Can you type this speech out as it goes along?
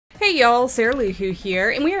Hey y'all, Sarah Luhu here,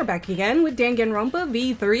 and we are back again with Danganronpa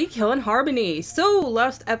V3 Killing Harmony. So,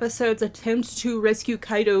 last episode's attempt to rescue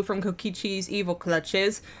Kaido from Kokichi's evil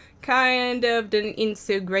clutches kind of didn't end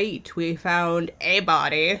so great. We found a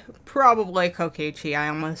body, probably Kokichi,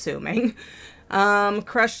 I'm assuming,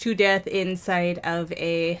 crushed to death inside of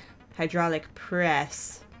a hydraulic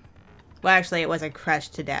press. Well, actually, it wasn't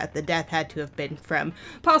crushed to death. The death had to have been from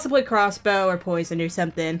possibly crossbow or poison or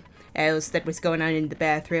something else that was going on in the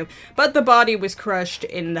bathroom. But the body was crushed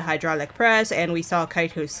in the hydraulic press, and we saw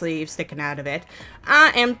Kaito's sleeve sticking out of it.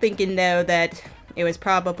 I am thinking, though, that it was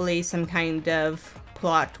probably some kind of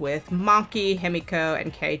plot with Maki, Himiko,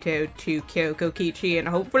 and Kaito to kill Kokichi and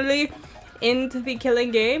hopefully end the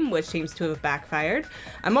killing game, which seems to have backfired.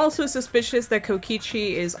 I'm also suspicious that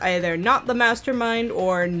Kokichi is either not the mastermind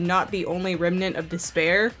or not the only remnant of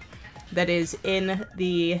despair that is in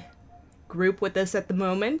the group with us at the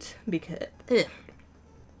moment,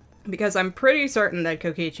 because I'm pretty certain that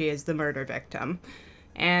Kokichi is the murder victim,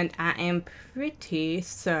 and I am pretty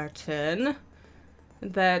certain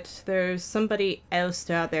that there's somebody else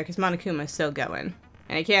out there, because Monokuma's still going,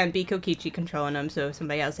 and it can't be Kokichi controlling them, so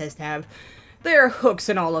somebody else has to have their hooks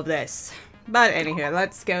in all of this. But anywho,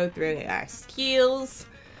 let's go through our skills,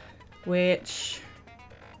 which,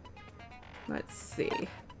 let's see.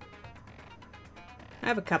 I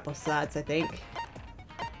have a couple slots, I think.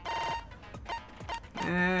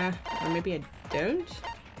 Or maybe I don't?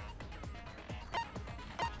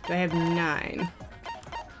 Do I have 9?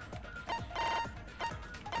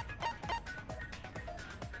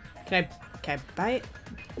 Can I buy it?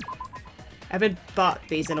 I haven't bought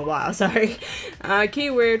these in a while, sorry.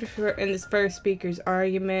 Keyword in this first speaker's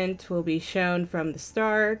argument will be shown from the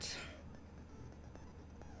start.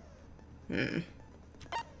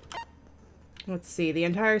 Let's see, the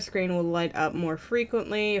entire screen will light up more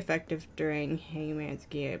frequently, effective during Hangman's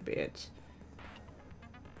Gambit.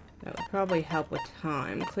 That would probably help with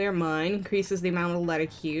time. Clear Mind increases the amount of letter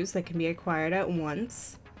cues that can be acquired at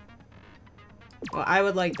once. Well, I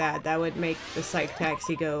would like that. That would make the psych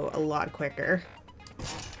taxi go a lot quicker.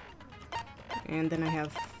 And then I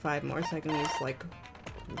have 5 more, so I can use, like,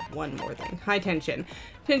 one more thing. High Tension.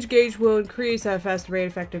 Tension gauge will increase at a faster rate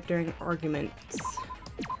effective during arguments.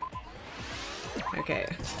 Okay,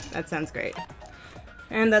 that sounds great.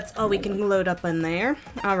 And that's all we can load up in there.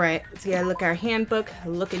 Alright, let's get a look at our handbook,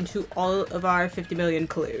 look into all of our 50 million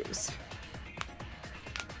clues.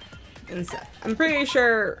 And stuff. I'm pretty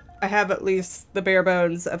sure I have at least the bare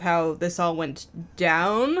bones of how this all went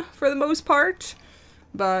down for the most part.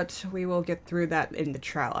 But we will get through that in the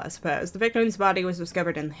trial, I suppose. The victim's body was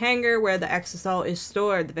discovered in the hangar where the Exisal is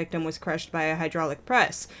stored. The victim was crushed by a hydraulic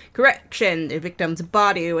press. Correction! The victim's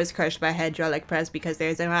body was crushed by a hydraulic press because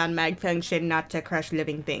there's an automatic function not to crush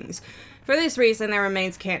living things. For this reason, their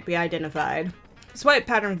remains can't be identified. Swipe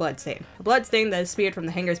pattern bloodstain. A bloodstain that is speared from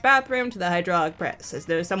the hangar's bathroom to the hydraulic press, as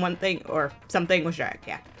though something was dragged,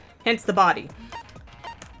 yeah. Hence the body.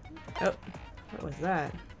 Oh, what was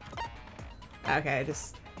that? Okay, it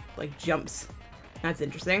just, like, jumps. That's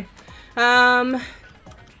interesting. That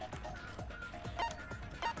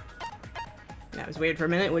was weird for a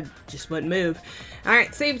minute. It just wouldn't move.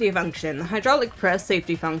 Alright, safety function. The hydraulic press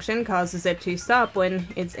safety function causes it to stop when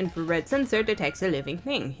its infrared sensor detects a living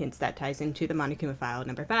thing. Hence, that ties into the Monokuma file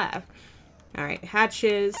number 5. Alright,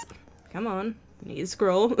 hatches. Come on. Need to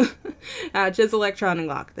scroll. Hatches electronic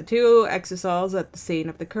lock. The 2 Exisals at the scene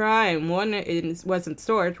of the crime. One was in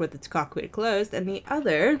storage with its cockpit closed, and the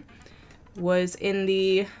other was in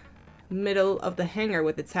the middle of the hangar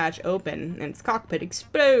with its hatch open and its cockpit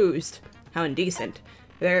exposed. How indecent.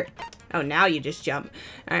 There. Oh, now you just jump.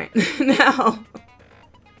 Alright, now.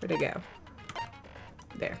 Where'd it go?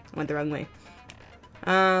 There. I went the wrong way.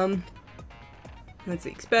 Let's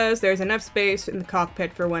see, exposed. There's enough space in the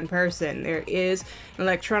cockpit for 1 person. There is an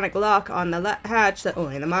electronic lock on the hatch that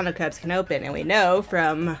only the Monokubs can open. And we know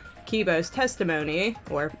from Kibo's testimony,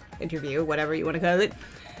 or interview, whatever you want to call it,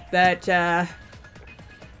 that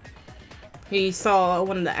he saw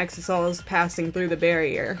one of the Exisals passing through the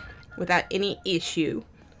barrier without any issue.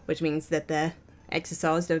 Which means that the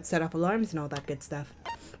Exisals don't set off alarms and all that good stuff.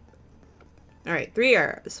 Alright, 3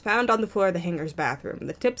 arrows. Found on the floor of the hangar's bathroom.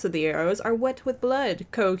 The tips of the arrows are wet with blood.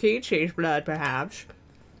 Kokichi's blood, perhaps.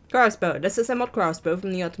 Crossbow. Disassembled crossbow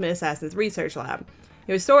from the Ultimate Assassin's research lab.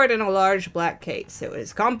 It was stored in a large black case. It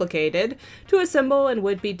was complicated to assemble and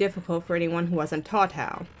would be difficult for anyone who wasn't taught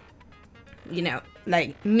how. You know,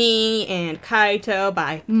 like me and Kaito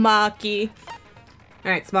by Maki.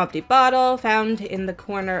 Alright, small empty bottle found in the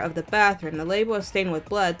corner of the bathroom. The label is stained with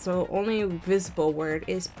blood, so only visible word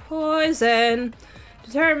is poison.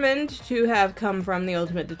 determined to have come from the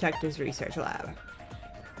Ultimate Detective's research lab.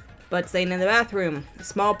 Bloodstain in the bathroom. A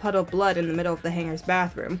small puddle of blood in the middle of the hangar's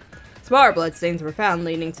bathroom. Smaller bloodstains were found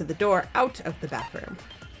leading to the door out of the bathroom.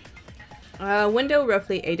 A window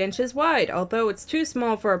roughly 8 inches wide, although it's too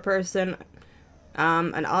small for a person.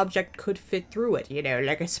 An object could fit through it, you know,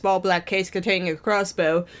 like a small black case containing a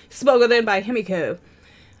crossbow smuggled in by Himiko.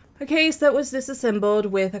 A case that was disassembled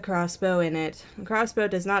with a crossbow in it. The crossbow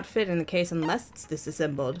does not fit in the case unless it's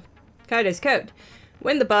disassembled. Kaido's coat.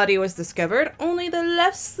 When the body was discovered, only the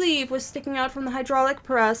left sleeve was sticking out from the hydraulic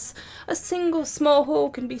press. A single small hole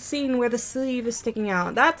can be seen where the sleeve is sticking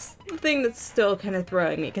out. That's the thing that's still kind of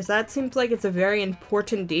throwing me, because that seems like it's a very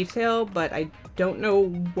important detail, but I don't know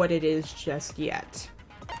what it is just yet.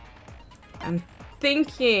 I'm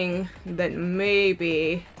thinking that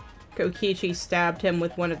maybe Kokichi stabbed him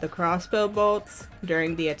with one of the crossbow bolts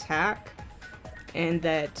during the attack, and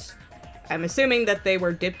that I'm assuming that they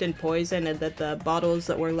were dipped in poison and that the bottles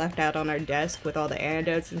that were left out on our desk with all the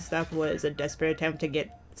antidotes and stuff was a desperate attempt to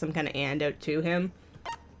get some kind of antidote to him.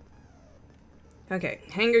 Okay,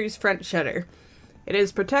 hangar's front shutter. It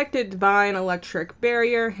is protected by an electric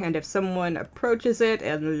barrier, and if someone approaches it,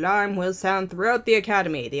 an alarm will sound throughout the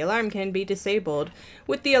academy. The alarm can be disabled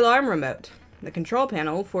with the alarm remote. The control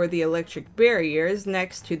panel for the electric barrier is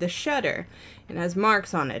next to the shutter. It has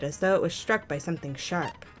marks on it as though it was struck by something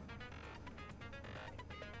sharp.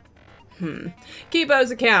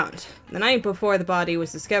 Kibo's account. The night before the body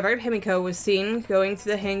was discovered, Himiko was seen going to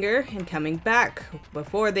the hangar and coming back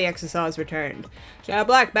before the Exisals returned. She had a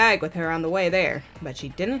black bag with her on the way there, but she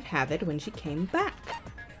didn't have it when she came back.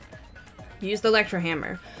 Used electro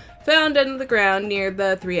hammer. Found under the ground near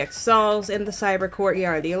the 3 Exisals in the cyber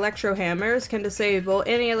courtyard. The electro hammers can disable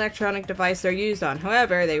any electronic device they're used on.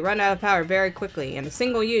 However, they run out of power very quickly, and a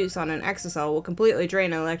single use on an Exisal will completely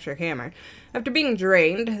drain an electric hammer. After being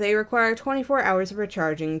drained, they require 24 hours of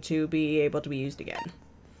recharging to be able to be used again.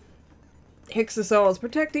 Exisals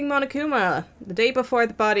protecting Monokuma. The day before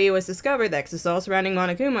the body was discovered, the Exisals surrounding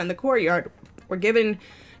Monokuma in the courtyard were given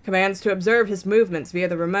commands to observe his movements via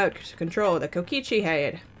the remote control that Kokichi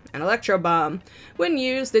had. An electro bomb. When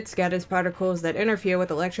used, it scatters particles that interfere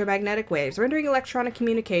with electromagnetic waves, rendering electronic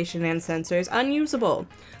communication and sensors unusable.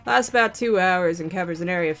 Lasts about 2 hours and covers an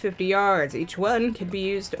area of 50 yards. Each one can be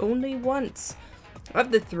used only once.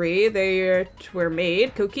 Of the 3 they were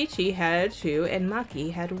made, Kokichi had 2 and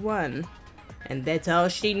Maki had 1. And that's all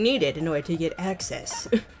she needed in order to get access.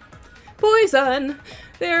 Poison!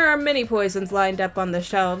 There are many poisons lined up on the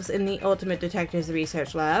shelves in the Ultimate Detective's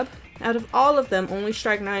research lab. Out of all of them, only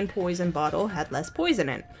Strike 9 poison bottle had less poison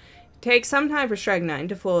in it. It takes some time for Strike 9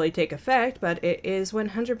 to fully take effect, but it is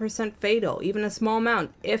 100% fatal, even a small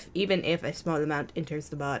amount, even if a small amount enters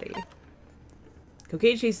the body.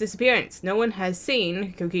 Kokichi's disappearance. No one has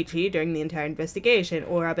seen Kokichi during the entire investigation,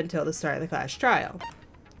 or up until the start of the class trial.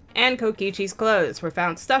 And Kokichi's clothes were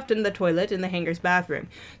found stuffed in the toilet in the hangar's bathroom.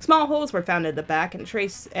 Small holes were found in the back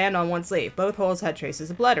and on one sleeve. Both holes had traces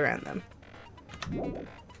of blood around them.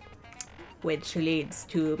 Which leads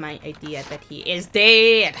to my idea that he is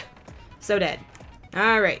dead. So dead.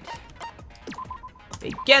 Alright.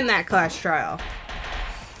 Begin that class trial.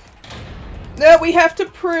 Now we have to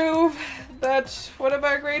prove that one of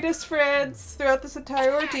our greatest friends throughout this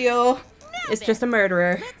entire ordeal is just a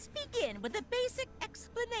murderer. Let's begin with a basic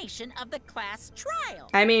explanation of the class trial.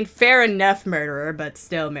 I mean, fair enough murderer, but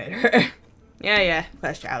still murderer. Yeah,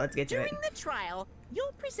 class trial, let's get to it. During the trial,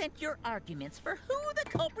 you'll present your arguments for who the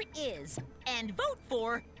culprit is, and vote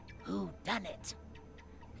for who done it.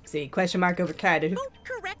 See, question mark over Kaede. Vote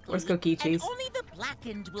correctly, Where's Kokichi's? and only the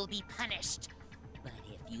blackened will be punished. But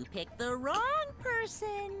if you pick the wrong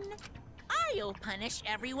person, I'll punish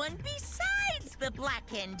everyone besides the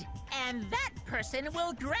blackened, and that person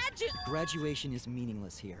will graduate. Graduation is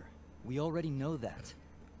meaningless here. We already know that.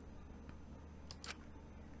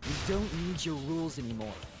 We don't need your rules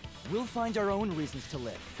anymore. We'll find our own reasons to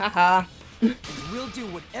live. Haha. And we'll do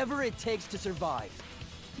whatever it takes to survive.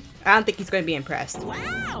 I don't think he's going to be impressed.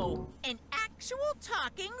 Wow! An actual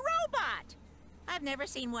talking robot! I've never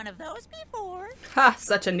seen one of those before. Ha,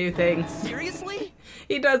 such a new thing. Seriously?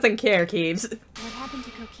 He doesn't care, Keebs. What happened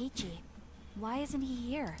to Kokichi? Why isn't he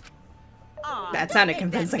here? Aw, That sounded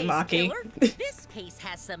don't make that convincing, face, Maki. killer. This case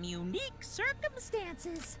has some unique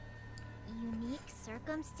circumstances. Unique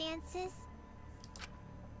circumstances?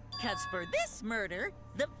 Because for this murder,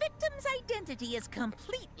 the victim's identity is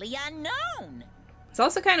completely unknown. It's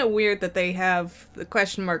also kind of weird that they have the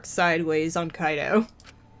question mark sideways on Kaido.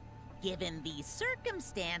 Given these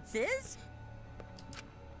circumstances,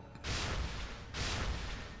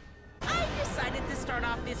 I decided to start start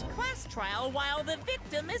off this class trial while the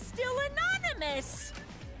victim is still anonymous.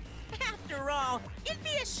 After all, it'd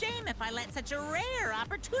be a shame if I let such a rare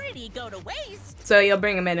opportunity go to waste. So you'll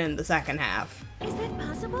bring him in the second half. Is that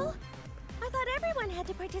possible? I thought everyone had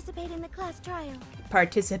to participate in the class trial.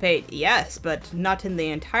 Participate, yes, but not in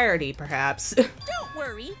the entirety, perhaps. Don't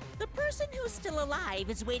worry, the person who's still alive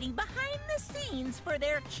is waiting behind the scenes for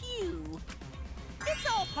their cue. It's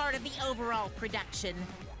all part of the overall production.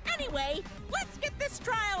 Anyway, let's get this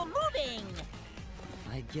trial moving!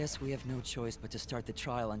 I guess we have no choice but to start the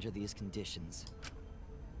trial under these conditions.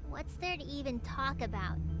 What's there to even talk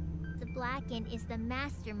about? The Blackened is the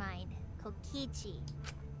mastermind, Kokichi.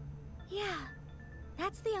 Yeah,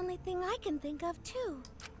 that's the only thing I can think of too.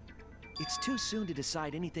 It's too soon to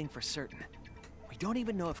decide anything for certain. We don't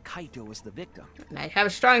even know if Kaito was the victim. I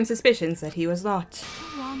have strong suspicions that he was not.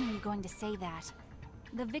 How long are you going to say that?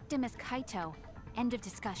 The victim is Kaito. End of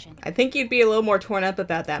discussion. I think you'd be a little more torn up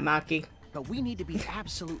about that, Maki. But we need to be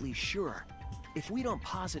absolutely sure. If we don't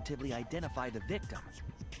positively identify the victim,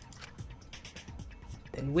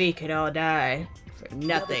 Then we could all die for the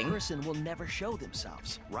nothing. other person will never show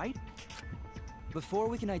themselves, right? Before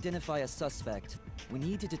we can identify a suspect, we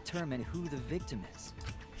need to determine who the victim is.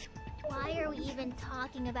 Why are we even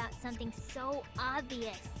talking about something so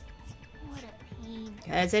obvious? What a pain.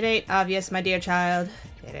 Because it ain't obvious, my dear child.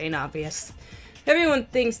 It ain't obvious. Everyone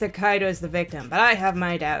thinks that Kaito is the victim, but I have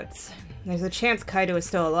my doubts. There's a chance Kaito is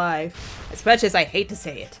still alive, as much as I hate to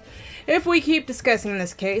say it. If we keep discussing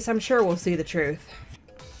this case, I'm sure we'll see the truth.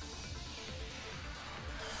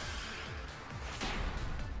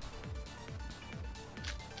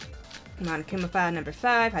 Come on, Akuma file number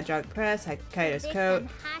 5, hydraulic press, Kaito's The coat.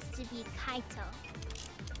 victim has to be Kaito.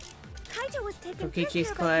 Kaito was taken Kokichi's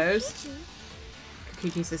prisoner by clothes. Kokichi,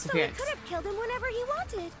 Kokichi's so he disappearance. could have killed him whenever he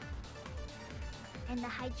wanted. And the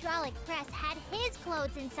hydraulic press had his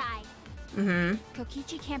clothes inside. Mm-hmm.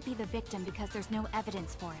 Kokichi can't be the victim because there's no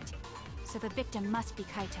evidence for it. So the victim must be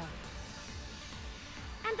Kaito.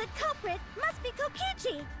 And the culprit must be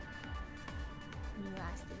Kokichi. We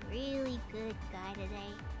lost a really good guy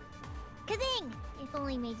today. Kazing! If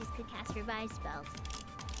only mages could cast revive spells.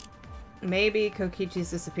 Maybe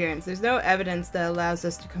Kokichi's disappearance. There's no evidence that allows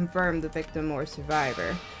us to confirm the victim or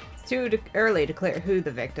survivor. It's too early to declare who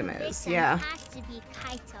the victim is. Victim Yeah. has to be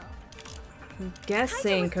Kaito. I'm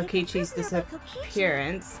guessing Kaito was taken Kokichi's prisoner by Kokichi.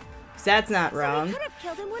 disappearance. 'Cause that's not So wrong. he could have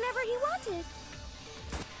killed him whenever he wanted.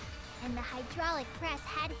 And the hydraulic press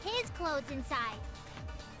had his clothes inside.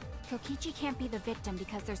 Kokichi can't be the victim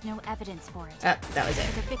because there's no evidence for it. Oh, that was it.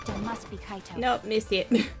 So the victim must be Kaito. Nope, missed it.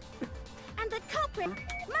 And the culprit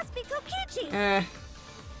must be Kokichi.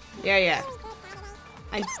 Yeah.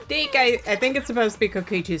 I think it's supposed to be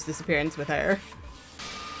Kokichi's disappearance with her.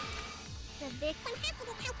 The victim has to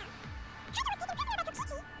be Kaito.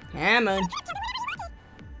 Come on. And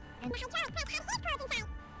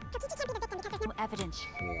No evidence.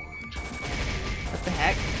 What the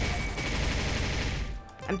heck?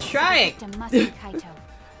 I'm trying! The victim must be Kaito.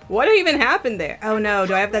 What even happened there? Oh no,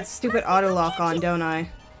 do I have that stupid auto lock on, don't I?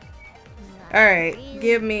 Alright,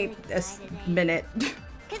 give me a minute.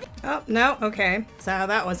 Oh, no, okay. So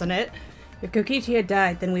that wasn't it. If Kokichi had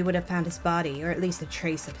died, then we would have found his body, or at least a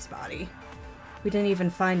trace of his body. We didn't even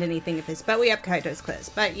find anything of his, but we have Kaito's clothes.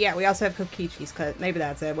 But yeah, we also have Kokichi's clothes. Maybe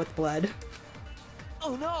that's it, with blood.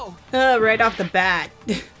 Oh no! Right off the bat.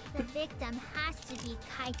 the victim has to be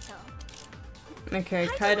Kaito. Okay, Kaito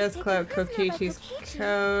was Kaito's taken cloak, prisoner by Kokichi's Kokichi.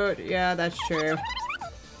 coat. Yeah, that's true.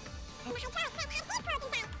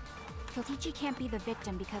 Kokichi can't be the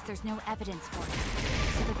victim because there's no evidence for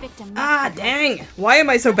it. So the victim must Ah, be Kaito. dang! Why am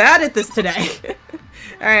I so bad at this today?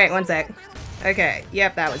 Alright, one sec. Okay,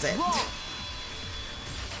 yep, that was it.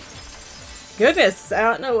 Goodness, I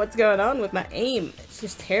don't know what's going on with my aim. It's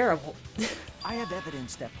just terrible. I have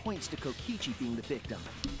evidence that points to Kokichi being the victim.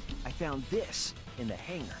 I found this in the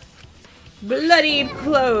hangar. Bloodied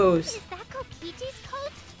clothes! Is that Kokichi's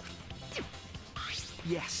coat?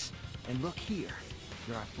 Yes, and look here.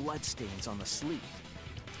 There are bloodstains on the sleeve.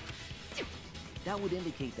 That would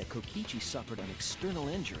indicate that Kokichi suffered an external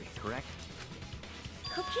injury, correct?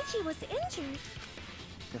 Kokichi was injured.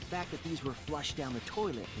 The fact that these were flushed down the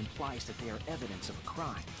toilet implies that they are evidence of a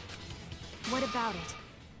crime. What about it?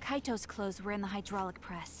 Kaito's clothes were in the hydraulic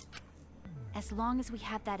press. As long as we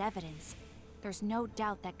have that evidence, there's no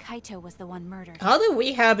doubt that Kaito was the one murdered. All that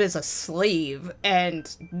we have is a sleeve, and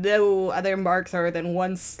no other marks other than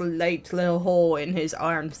one slight little hole in his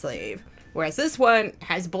arm sleeve. Whereas this one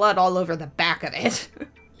has blood all over the back of it.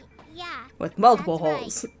 Yeah. With multiple that's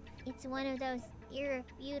holes. Right. It's one of those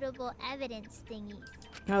irrefutable evidence thingies.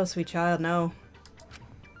 Oh, sweet child, no.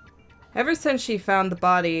 Ever since she found the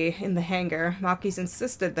body in the hangar, Maki's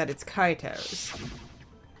insisted that it's Kaito's.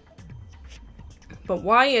 But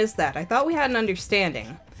why is that? I thought we had an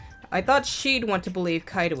understanding. I thought she'd want to believe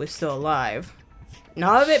Kaito was still alive.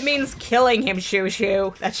 None of it means killing him,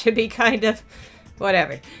 Shushu. That should be kind of...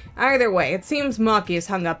 whatever. Either way, it seems Maki is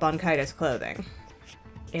hung up on Kaito's clothing.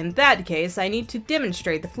 In that case, I need to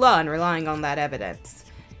demonstrate the flaw in relying on that evidence.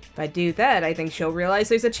 If I do that, I think she'll realize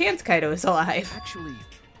there's a chance Kaito is alive. Actually,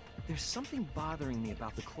 there's something bothering me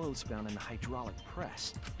about the clothes found in the hydraulic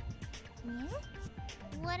press. Hmm?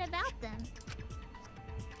 What about them?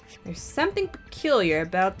 There's something peculiar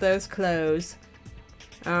about those clothes.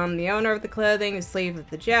 The owner of the clothing, the sleeve of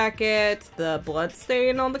the jacket, the blood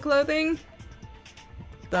stain on the clothing,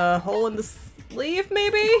 the hole in the sleeve,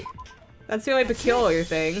 maybe? That's the only peculiar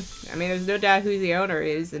thing. I mean, there's no doubt who the owner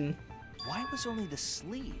is, and... Why was only the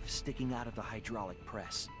sleeve sticking out of the hydraulic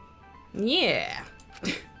press? yeah.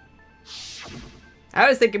 I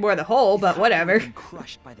was thinking more of the hole, but whatever. Been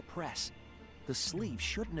crushed by the press. The sleeve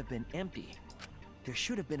shouldn't have been empty. There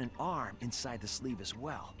should have been an arm inside the sleeve as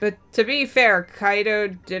well. But to be fair,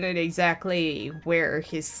 Kaito didn't exactly wear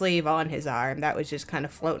his sleeve on his arm. That was just kind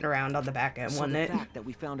of floating around on the back end, wasn't it? The fact that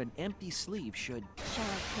we found an empty sleeve should... Shall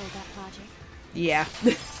I kill that logic? Yeah.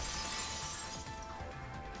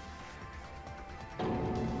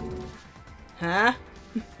 Huh?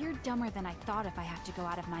 You're dumber than I thought if I have to go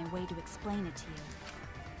out of my way to explain it to you.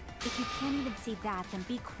 If you can't even see that, then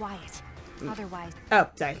be quiet. Otherwise... Oh,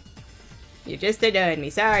 sorry. You just annoyed me.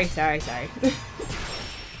 Sorry.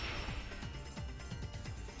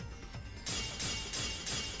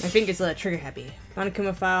 My finger's a little trigger happy.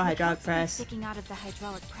 Monokuma file, hydraulic press. Sticking out of the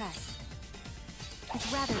hydraulic press.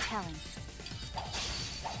 It's rather telling.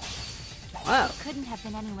 Wow. It couldn't have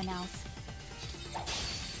been anyone else.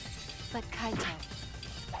 But Kaito.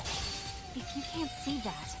 If you can't see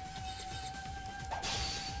that,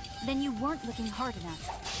 then you weren't looking hard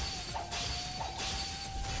enough.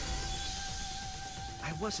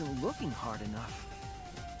 I wasn't looking hard enough.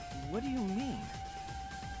 What do you mean?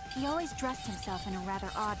 He always dressed himself in a rather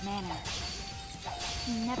odd manner.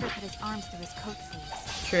 He never put his arms through his coat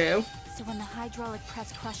sleeves. True. So when the hydraulic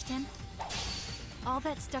press crushed him, all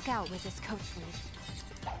that stuck out was his coat sleeve.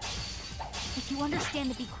 If you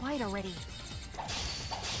understand to be quiet already.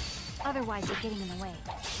 Otherwise, you're getting in the way.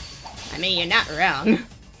 I mean, you're not wrong.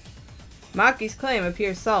 Maki's claim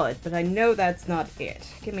appears solid, but I know that's not it.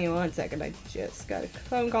 Give me 1 second, I just got a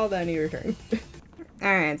phone call that I need to return.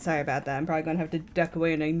 Alright, sorry about that. I'm probably gonna have to duck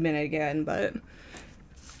away in a minute again, but...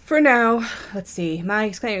 for now, let's see.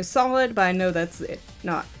 Maki's claim is solid, but I know that's it.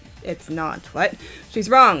 It's not. What? She's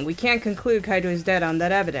wrong. We can't conclude Kaito is dead on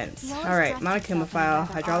that evidence. Alright, Monokuma file,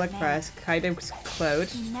 hydraulic press, Kaito's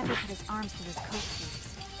clothes. He never put his arms through his coat sleeves.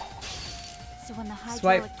 So when the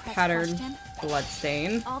Swipe hydraulic press pattern, crushed him,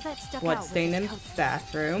 bloodstain. all that stuck out was Bloodstain in his coat sleeve.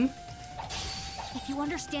 bathroom. If you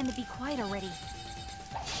understand to be quiet already.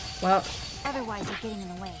 Well, Otherwise, you're getting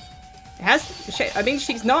in the way. it has. I mean,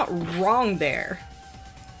 she's not wrong there.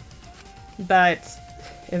 But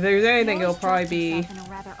if there's anything, He it'll always probably dressed be himself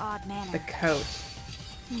in a rather odd manner. the coat.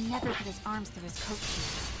 He never put his arms through his coat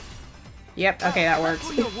sleeves. Yep. Okay, that works.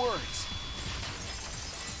 What are your words?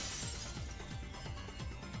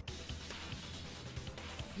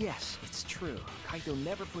 Yes, it's true. Kaito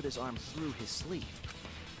never put his arm through his sleeve.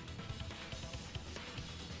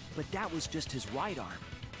 But that was just his right arm.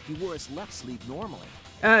 He wore his left sleeve normally.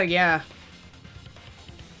 Oh yeah.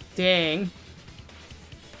 Dang.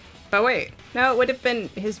 But wait, no, it would have been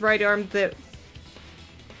his right arm that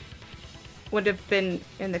would have been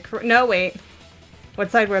in the... No, wait. What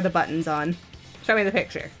side were the buttons on? Show me the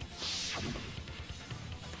picture.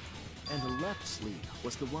 And the left sleeve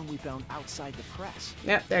was the one we found outside the press.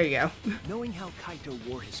 Yep, there you go. Knowing how Kaito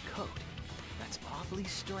wore his coat, that's awfully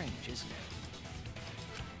strange, isn't it?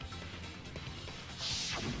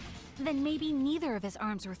 Then maybe neither of his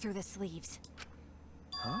arms were through the sleeves.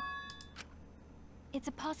 Huh? It's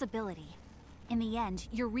a possibility. In the end,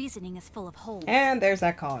 your reasoning is full of holes. And there's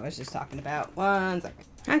that call I was just talking about. 1 second.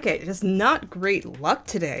 Okay, just not great luck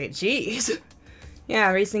today. Jeez. Yeah,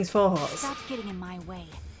 racing's full of holes. Stop getting in my way.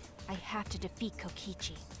 I have to defeat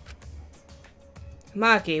Kokichi.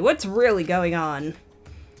 Maki, what's really going on?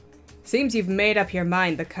 Seems you've made up your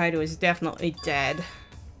mind that Kaito is definitely dead.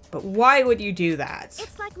 But why would you do that?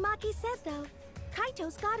 It's like Maki said, though.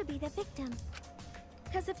 Kaito's gotta be the victim.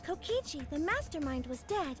 Because if Kokichi, the mastermind, was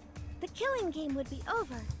dead, the killing game would be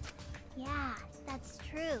over. Yeah, that's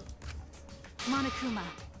true. Monokuma,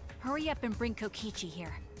 hurry up and bring Kokichi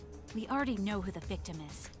here. We already know who the victim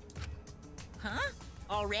is. Huh?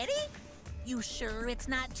 Already? You sure it's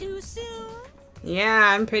not too soon?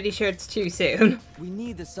 Yeah, I'm pretty sure it's too soon. We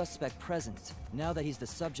need the suspect present, now that he's the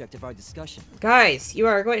subject of our discussion. Guys, you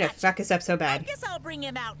are going to fuck us up so I bad. guess I'll bring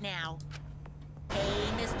him out now. Hey,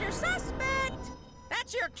 Mr. Suspect!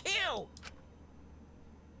 That's your cue!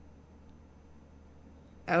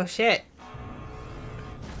 Oh shit.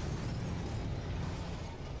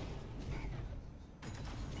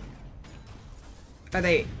 Are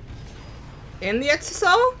they in the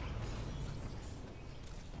Exisal?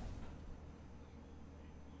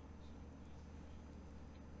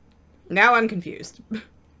 Now I'm confused. An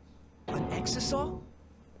Exisal?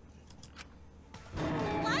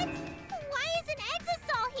 What? Why is an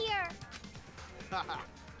Exisal here? Haha.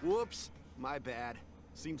 Whoops. My bad.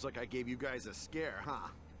 Seems like I gave you guys a scare, huh?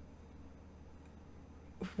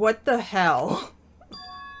 What the hell?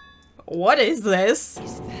 What is this?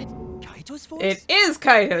 Is that Kaito's voice? It is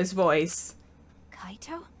Kaito's voice.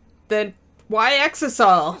 Kaito? Then why There's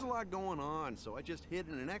Exisal? a lot going on, so I just hid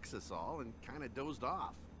in an Exisal and kind of dozed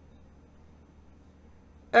off.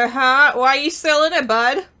 Uh-huh. Why are you still in it,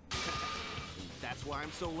 bud? That's why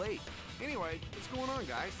I'm so late. Anyway, what's going on,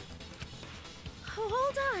 guys? Oh,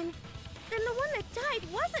 hold on. Then the one that died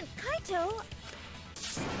wasn't Kaito.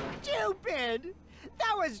 Stupid!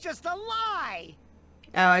 That was just a lie!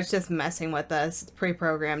 Oh, it's just messing with us. It's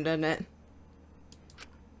pre-programmed, isn't it?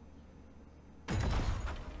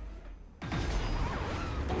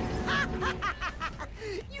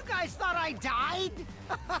 You guys thought I died?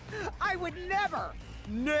 I would never!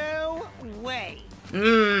 No way!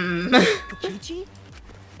 Mmm. Kokichi?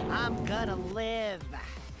 I'm gonna live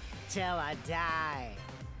till I die.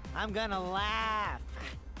 I'm gonna laugh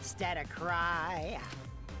instead of cry.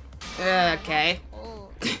 Okay.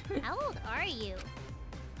 Old. How old are you?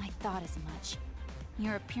 I thought as much.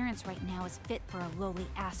 Your appearance right now is fit for a lowly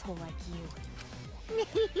asshole like you.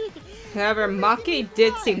 However, Maki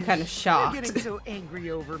did seem kind of You're shocked. getting so angry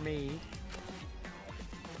over me.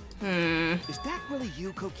 Is that really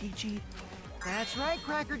you, Kokichi? That's right,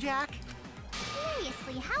 Crackerjack.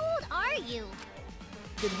 Seriously, how old are you?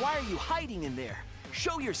 Then why are you hiding in there?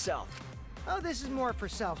 Show yourself! Oh, this is more for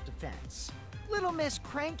self-defense. Little Miss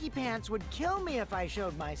Cranky Pants would kill me if I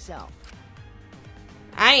showed myself.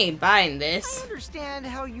 I ain't buying I this. understand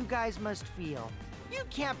how you guys must feel. You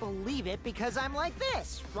can't believe it because I'm like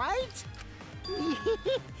this, right?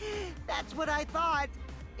 That's what I thought.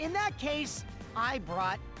 In that case, I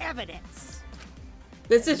brought evidence.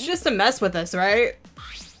 This is just to mess with us, right?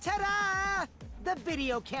 Ta-da! The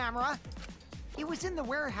video camera. It was in the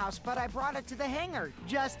warehouse, but I brought it to the hangar,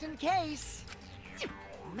 just in case.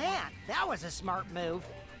 Man, that was a smart move.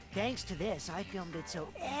 Thanks to this, I filmed it so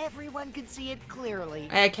everyone could see it clearly.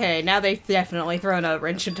 Okay, now they've definitely thrown a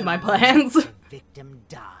wrench into my plans. The victim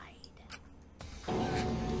died.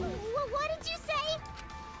 What did you say?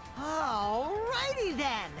 Alrighty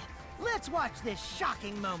then. Let's watch this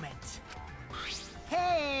shocking moment.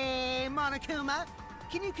 Hey, Monokuma.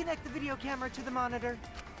 Can you connect the video camera to the monitor?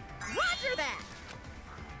 Roger that!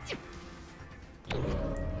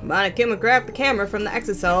 Monokuma grabbed the camera from the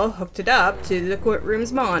Exisal, hooked it up to the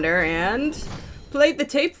courtroom's monitor, and played the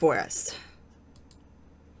tape for us.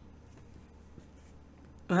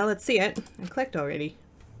 Well, let's see it. I clicked already.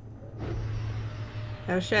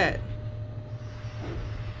 Oh shit.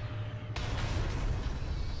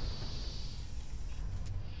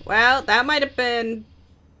 Well, that might have been...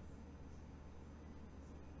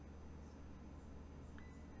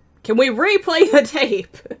 Can we replay the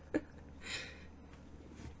tape?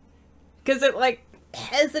 Because it, like,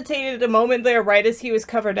 hesitated a moment there right as he was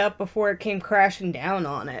covered up before it came crashing down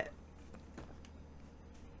on it.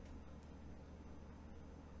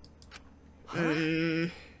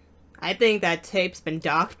 I think that tape's been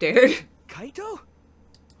doctored. Kaito?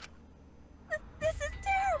 This is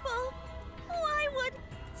terrible. Why would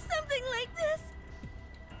something like this?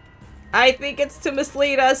 I think it's to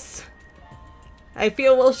mislead us. I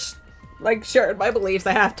feel well, like, sure in my beliefs.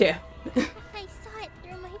 I have to. I saw it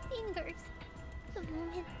through my fingers. The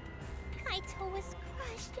moment Kaito was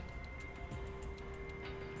crushed.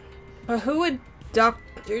 But who would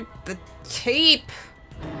doctor the tape?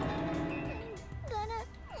 Gonna...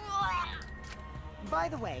 By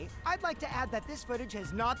the way, I'd like to add that this footage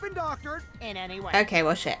has not been doctored in any way. Okay,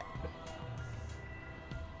 well, shit.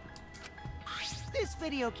 This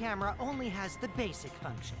video camera only has the basic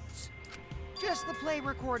functions. Just the play,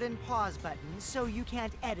 record, and pause buttons, so you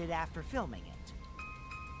can't edit after filming it.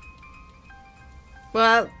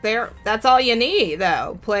 Well, that's all you need,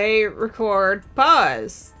 though. Play, record,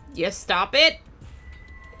 pause. You stop it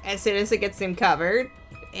as soon as it gets him covered,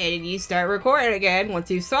 and you start recording again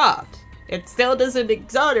once you've stopped. It still doesn't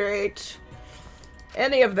exonerate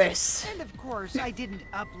any of this. And of course, I didn't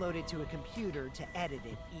upload it to a computer to edit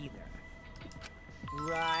it either.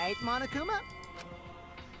 Right, Monokuma?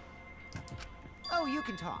 Oh, you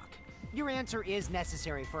can talk. Your answer is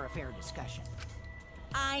necessary for a fair discussion.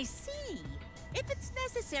 I see. If it's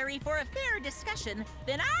necessary for a fair discussion,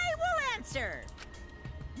 then I will answer.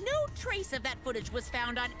 No trace of that footage was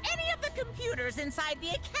found on any of the computers inside the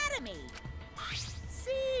Academy.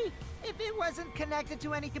 See? If it wasn't connected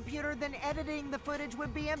to any computer, then editing the footage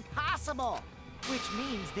would be impossible. Which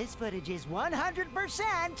means this footage is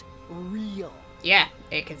 100% real. Yeah,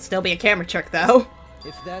 it could still be a camera trick, though.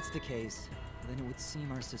 If that's the case, then it would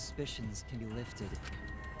seem our suspicions can be lifted.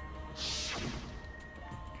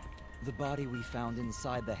 The body we found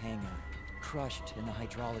inside the hangar, crushed in the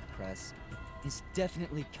hydraulic press, is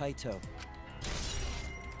definitely Kaito.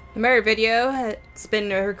 The mirror video has been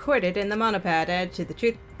recorded in the monopad. Add to the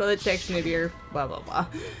truth bullet section of your blah blah blah.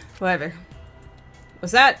 Whatever.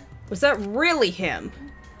 Was that really him?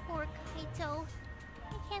 Poor Kaito.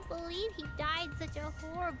 I can't believe he died such a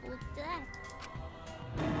horrible death.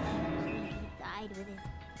 I can't believe he died with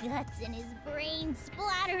his guts and his brain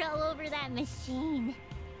splattered all over that machine.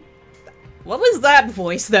 What was that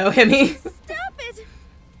voice though, Hemi? Stop it!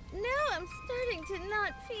 Now I'm starting to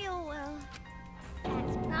not feel well.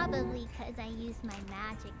 That's probably because I used my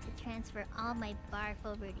magic to transfer all my barf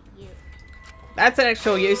over to you. That's an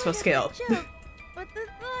actual useful skill. Joke, but the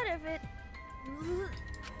thought of it...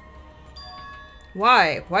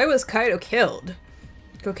 Why? Why was Kaito killed?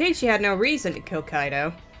 Kokichi had no reason to kill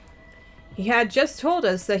Kaito. He had just told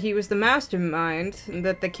us that he was the mastermind and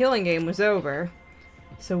that the killing game was over.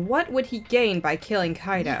 So what would he gain by killing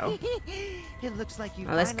Kaito? It looks like you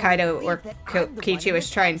Unless finally Kaito believe or that I'm the Kokichi one was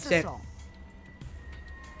with trying to... Exisal.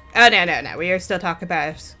 Oh, no. We are still talking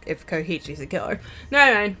about if Kokichi's a killer.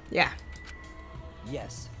 No, yeah.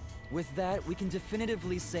 Yes. With that, we can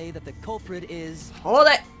definitively say that the culprit is... Hold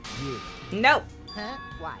it! you. Nope. Huh?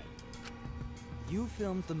 Why? You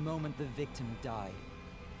filmed the moment the victim died,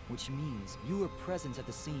 which means you were present at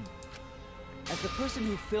the scene. As the person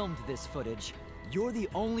who filmed this footage, you're the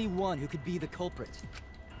only one who could be the culprit.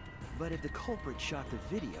 But if the culprit shot the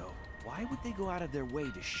video, why would they go out of their way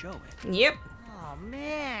to show it? Yep. Oh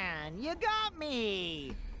man, you got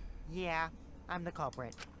me! Yeah, I'm the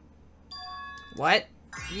culprit. What?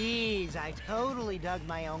 Jeez, I totally dug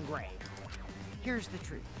my own grave. Here's the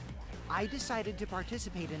truth. I decided to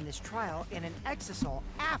participate in this trial in an Exisal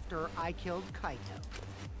after I killed Kaito.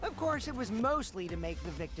 Of course, it was mostly to make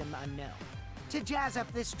the victim unknown. To jazz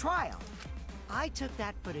up this trial. I took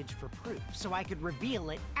that footage for proof, so I could reveal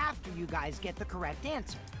it after you guys get the correct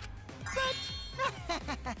answer.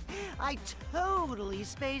 But I totally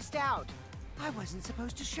spaced out. I wasn't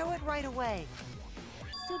supposed to show it right away.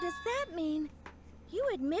 So does that mean you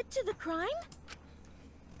admit to the crime?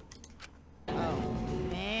 Oh,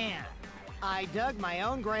 man. I dug my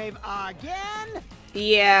own grave again?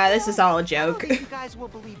 Yeah, this is all a I don't joke. think you guys will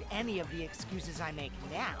believe any of the excuses I make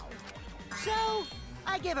now. So,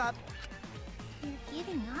 I give up. You're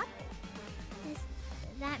giving up? Does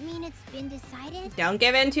that mean it's been decided? Don't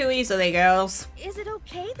give in too easily, girls. Is it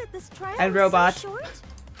okay that this trial And was robot. so short?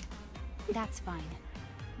 That's fine.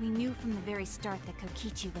 We knew from the very start that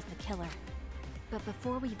Kokichi was the killer. But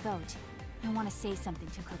before we vote, I want to say something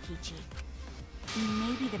to Kokichi. You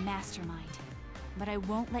may be the mastermind, but I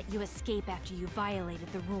won't let you escape after you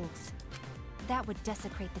violated the rules. That would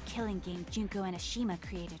desecrate the killing game Junko and Oshima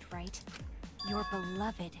created, right? Your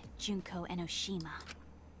beloved Junko and Oshima.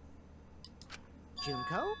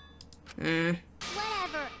 Junko?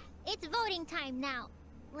 Whatever. It's voting time now.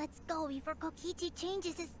 Let's go before Kokichi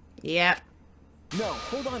changes his... Yep. No,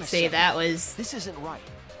 hold on a See, second. that was... This isn't right.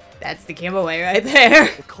 That's the giveaway right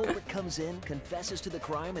there. The culprit comes in, confesses to the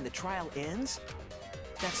crime, and the trial ends?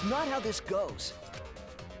 That's not how this goes.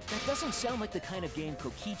 That doesn't sound like the kind of game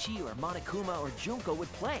Kokichi or Monokuma or Junko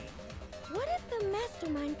would play. What if the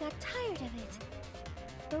mastermind got tired of it?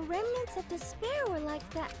 The remnants of despair were like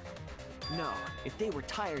that. No, if they were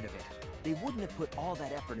tired of it, they wouldn't have put all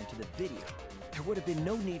that effort into the video. There would have been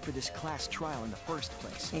no need for this class trial in the first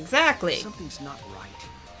place. Exactly. Something's not right.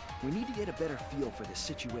 We need to get a better feel for this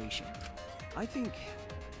situation. I think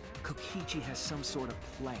Kokichi has some sort of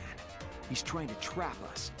plan. He's trying to trap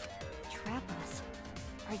us. Trap us?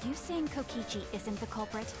 Are you saying Kokichi isn't the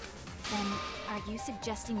culprit? Then, are you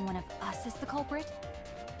suggesting one of us is the culprit?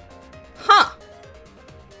 Huh.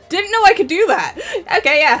 Didn't know I could do that.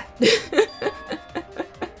 Okay, yeah.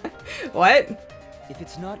 What? If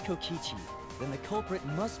it's not Kokichi, then the culprit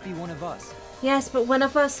must be one of us. Yes, but one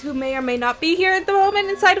of us who may or may not be here at the moment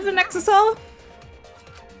inside of an Exisal?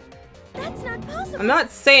 That's not possible. I'm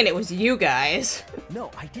not saying it was you guys.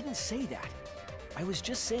 No, I didn't say that. I was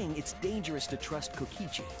just saying it's dangerous to trust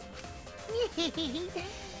Kokichi.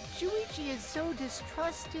 Shuichi is so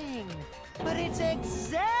distrusting. But it's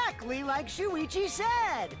exactly like Shuichi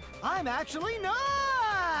said. I'm actually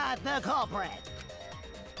not the culprit.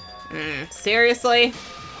 Seriously?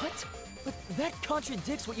 What? But that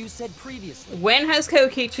contradicts what you said previously. When has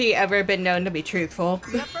Kokichi ever been known to be truthful?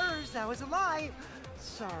 Yuppers, that was a lie.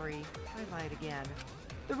 Sorry, I lied again.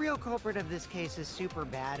 The real culprit of this case is super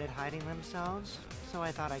bad at hiding themselves, so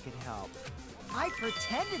I thought I could help. I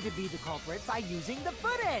pretended to be the culprit by using the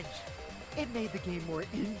footage. It made the game more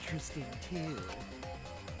interesting, too.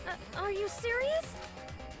 Are you serious?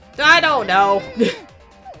 I don't know.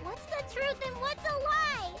 What's the truth and what's a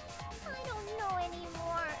lie? I don't know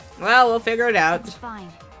anymore. Well, we'll figure it out. It's fine.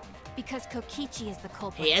 Because Kokichi is the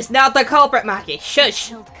culprit. He is not the culprit, Maki. Shush.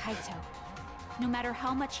 He killed Kaito. No matter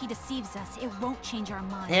how much he deceives us, it won't change our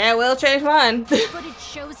minds. Yeah, we'll change mine. The footage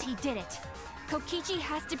shows he did it. Kokichi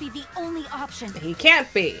has to be the only option. He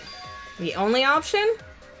can't be. The only option?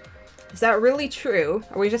 Is that really true?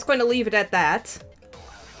 Are we just going to leave it at that?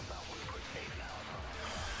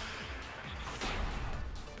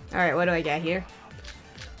 Alright, what do I get here?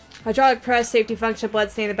 Hydraulic press, safety function,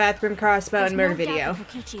 bloodstain in the bathroom, crossbow, and murder video. There's no doubt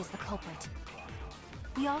that Kokichi is the culprit.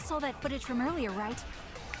 We all saw that footage from earlier, right?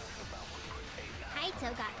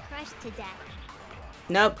 Kaito got crushed to death.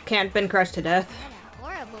 Nope, can't been crushed to death.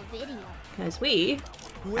 What a horrible video. Because we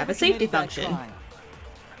Whoever have a safety committed that function. crime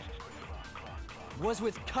was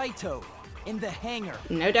with Kaito in the hangar.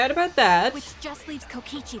 No doubt about that. Which just leaves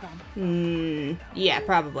Kokichi then. Yeah,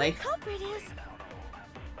 probably. Culprit is...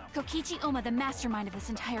 Kokichi Oma, the mastermind of this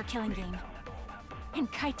entire killing game.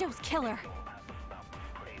 And Kaito's killer.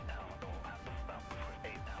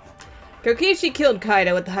 Kokichi killed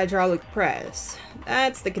Kaito with the hydraulic press.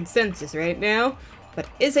 That's the consensus right now. But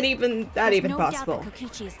is it even that even possible? There's no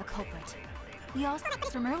doubt that Kokichi is the culprit. We all saw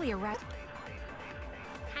this from earlier, right?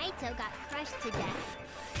 Kaito got crushed to death.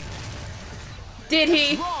 Did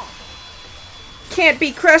he? Can't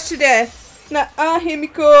be crushed to death. Nuh-uh,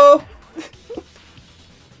 Himiko.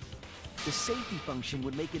 The safety function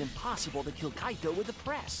would make it impossible to kill Kaito with the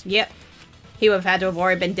press. Yep. He would have had to have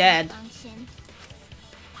already been dead. Function.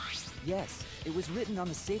 Yes, it was written on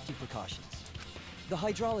the safety precautions. The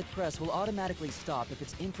hydraulic press will automatically stop if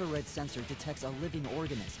its infrared sensor detects a living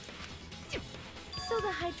organism. So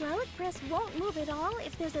the hydraulic press won't move at all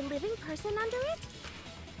if there's a living person under it?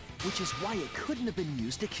 Which is why it couldn't have been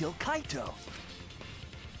used to kill Kaito.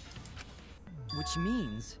 Which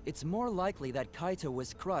means it's more likely that Kaito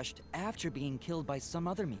was crushed after being killed by some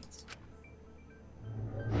other means.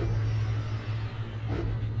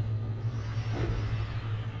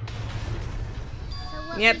 So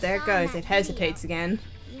what Yep, we there it saw in goes. that It hesitates video, again.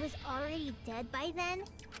 He was already dead by then?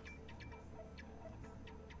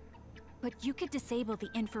 But you could disable the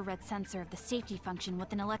infrared sensor of the safety function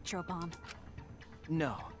with an electro bomb.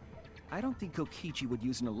 No. I don't think Kokichi would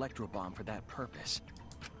use an electro bomb for that purpose.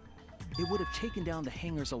 It would have taken down the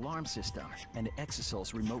hangar's alarm system and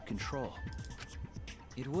Exisal's remote control.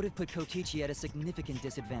 It would have put Kokichi at a significant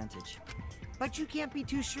disadvantage. But you can't be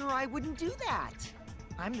too sure I wouldn't do that.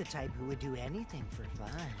 I'm the type who would do anything for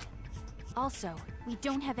fun. Also, we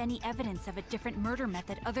don't have any evidence of a different murder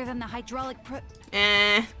method other than the hydraulic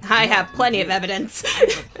I have plenty of evidence.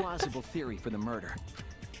 I have a plausible theory for the murder.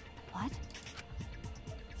 What?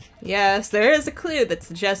 Yes, there is a clue that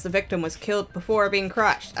suggests the victim was killed before being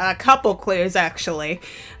crushed. A couple clues, actually.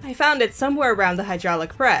 I found it somewhere around the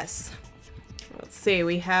hydraulic press. Let's see,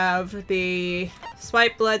 we have the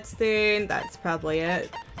swipe bloodstain. That's probably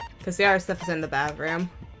it. Because the other stuff is in the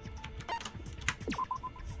bathroom.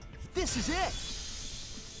 This is it!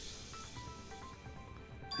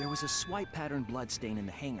 There was a swipe pattern bloodstain in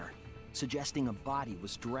the hangar, suggesting a body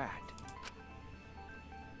was dragged.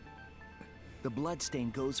 The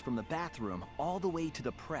bloodstain goes from the bathroom all the way to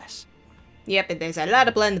the press. Yep, and there's a lot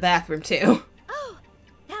of blood in the bathroom, too. Oh,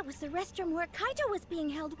 that was the restroom where Kaito was being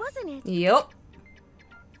held, wasn't it? Yup.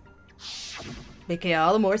 Making it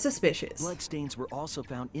all the more suspicious. Bloodstains were also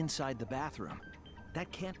found inside the bathroom.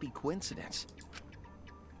 That can't be coincidence.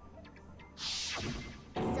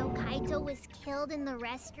 So Kaito was killed in the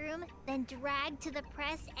restroom, then dragged to the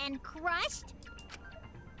press and crushed?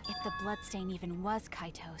 If the bloodstain even was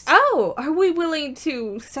Kaito's. Oh, are we willing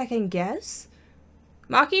to second guess?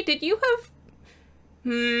 Maki, did you have...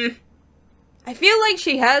 I feel like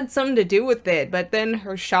she had something to do with it, but then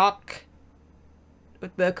her shock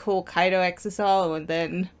with the cool Kaito Exisal, and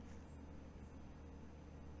then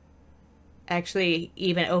actually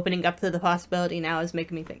even opening up to the possibility now is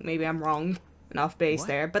making me think maybe I'm wrong and off base What?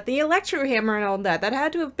 there. But the electro hammer and all that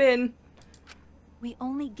had to have been We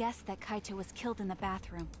only guessed that Kaito was killed in the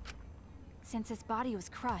bathroom. Since his body was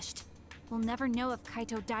crushed, we'll never know if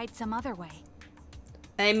Kaito died some other way.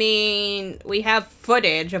 I mean, we have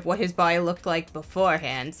footage of what his body looked like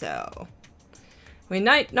beforehand, so... we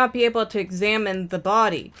might not be able to examine the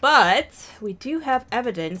body, but we do have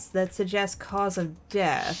evidence that suggests cause of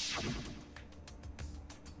death.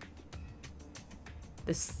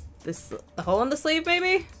 This hole in the sleeve,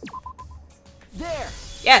 maybe? There!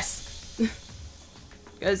 Yes!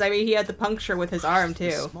 Because, I mean, he had the puncture with his arm,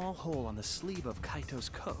 too. The small hole on the sleeve of Kaito's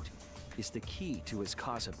coat is the key to his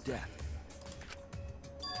cause of death.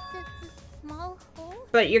 The small hole?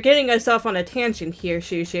 But you're getting us off on a tangent here,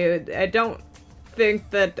 Shushu. I don't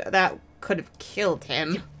think that could have killed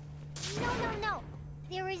him. No.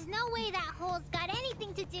 There is no way that hole's got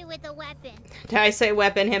anything to do with a weapon. Did I say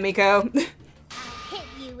weapon, Himiko? I'll hit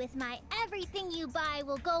you with my everything you buy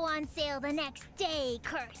will go on sale the next day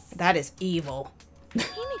curse. That is evil.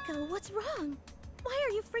 Himiko, what's wrong? Why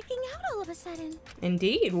are you freaking out all of a sudden?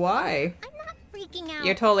 Indeed, why? I'm not freaking out.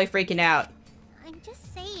 You're totally freaking out. I'm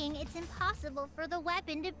just saying it's impossible for the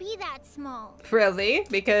weapon to be that small. Really?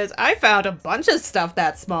 Because I found a bunch of stuff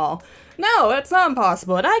that small. No, it's not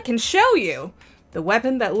impossible, and I can show you. The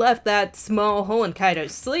weapon that left that small hole in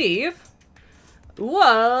Kaito's sleeve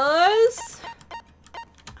was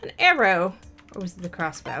an arrow. Or was it the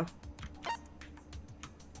crossbow?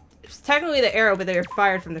 It was technically the arrow, but they were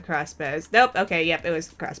fired from the crossbows. Nope, okay, yep, it was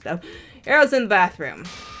the crossbow. Arrow's in the bathroom.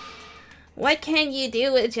 What can you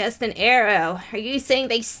do with just an arrow? Are you saying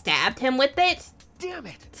they stabbed him with it? Damn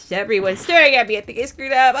it! Everyone's staring at me. I think I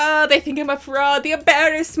screwed up. Oh, they think I'm a fraud. The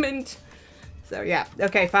embarrassment. So, yeah.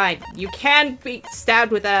 Okay, fine. You can be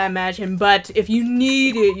stabbed with that, I imagine, but if you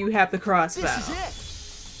need it, you have the crossbow. This is it!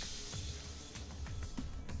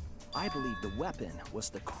 I believe the weapon was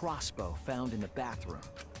the crossbow found in the bathroom.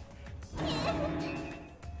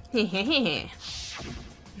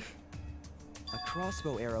 A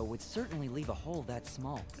crossbow arrow would certainly leave a hole that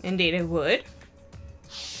small. Indeed, it would.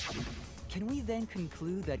 Can we then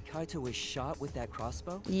conclude that Kaito was shot with that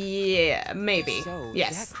crossbow? Yeah, maybe. So,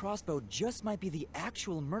 yes. that crossbow just might be the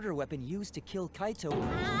actual murder weapon used to kill Kaito.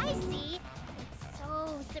 I see. It's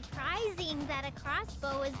so surprising that a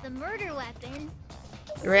crossbow is the murder weapon.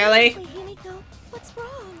 Really? Seriously, Himiko, what's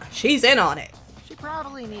wrong? She's in on it. She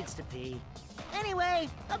probably needs to pee. Anyway,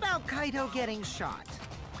 about Kaito getting shot.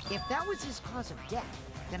 If that was his cause of death,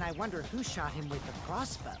 then I wonder who shot him with the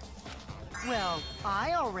crossbow. Well,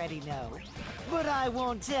 I already know, but I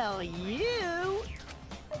won't tell you.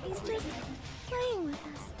 He's just playing with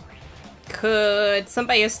us. Could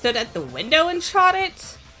somebody have stood at the window and shot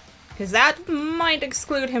it? Because that might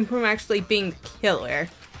exclude him from actually being the killer.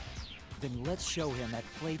 Then let's show him that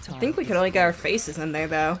playtime. I think we could only get our faces in there,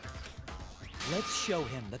 though. Let's show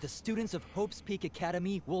him that the students of Hope's Peak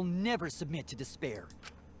Academy will never submit to despair.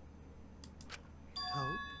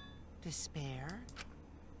 Hope? Despair?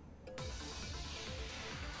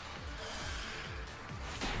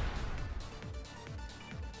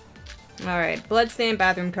 Alright, bloodstain,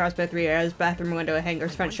 bathroom, crossbow, 3 arrows, bathroom window, a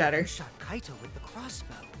hanger's front I wonder shutter. who shot Kaito with the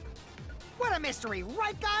crossbow. What a mystery,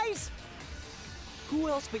 right, guys? Who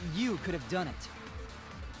else but you could have done it?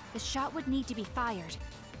 The shot would need to be fired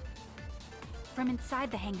from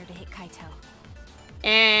inside the hangar to hit Kaito.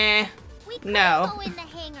 We couldn't No. go in the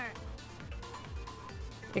hangar.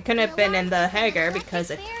 It couldn't have been in the hangar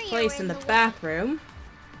because it took place in the bathroom.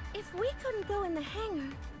 If we couldn't go in the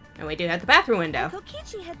hangar, And we do have the bathroom and window.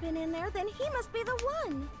 Kokichi had been in there, then he must be the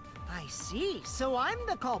one. I see, so I'm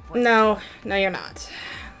the culprit. No, you're not.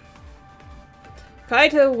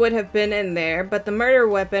 Kaito would have been in there, but the murder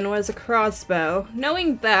weapon was a crossbow.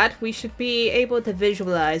 Knowing that, we should be able to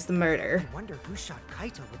visualize the murder. I wonder who shot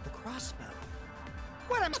Kaito with the crossbow.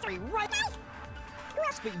 What a mystery, right? Who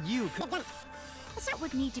else but you could... The shot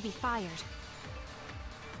would need to be fired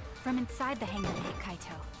from inside the hangar to hit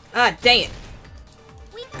Kaito. Ah, dang it.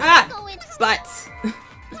 We couldn't Ah, go in. butts.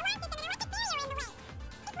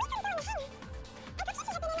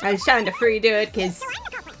 I was trying to redo it because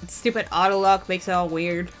stupid auto lock makes it all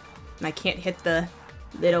weird. And I can't hit the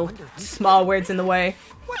little small words in the way.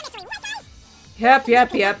 Yep.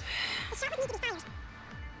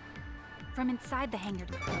 From inside the hangar.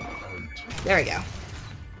 There we go.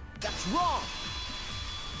 That's wrong!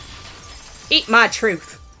 Eat my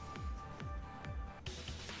truth.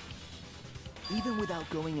 Even without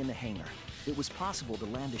going in the hangar, it was possible to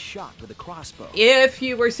land a shot with a crossbow. If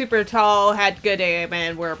you were super tall, had good aim,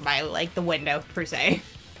 and were by, like, the window, per se.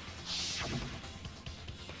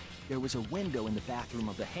 There was a window in the bathroom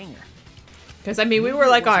of the hangar. Because, I mean, we were,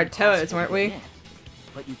 like, on our toes, weren't we?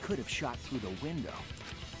 But you could have shot through the window.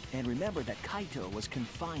 And remember that Kaito was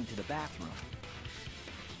confined to the bathroom.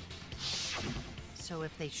 So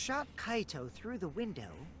if they shot Kaito through the window,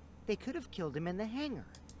 they could have killed him in the hangar.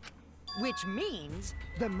 Which means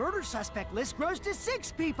the murder suspect list grows to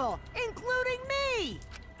 6 people, including me!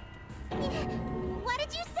 What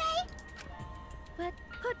did you say? But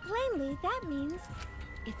put plainly, that means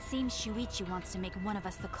It seems Shuichi wants to make one of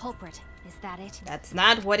us the culprit. Is that it? That's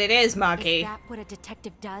not what it is, Maki. Is that what a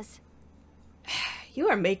detective does? You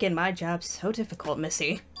are making my job so difficult,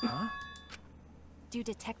 Missy. Huh? Do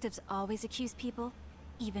detectives always accuse people,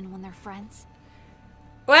 even when they're friends?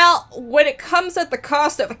 Well, when it comes at the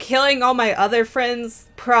cost of killing all my other friends,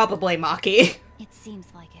 probably, Maki. It seems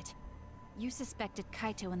like it. You suspected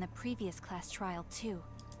Kaito in the previous class trial, too.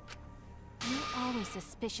 You're always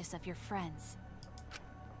suspicious of your friends.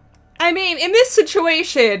 I mean, in this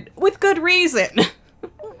situation, with good reason.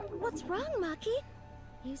 what's wrong, Maki?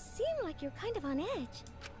 You seem like you're kind of on edge.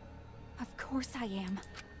 Of course I am.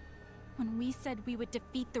 When we said we would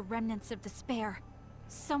defeat the remnants of despair,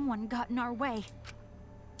 someone got in our way.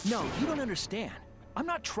 No, you don't understand. I'm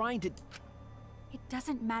not trying to... It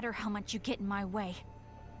doesn't matter how much you get in my way.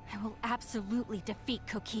 I will absolutely defeat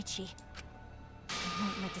Kokichi. I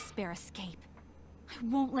won't let despair escape. I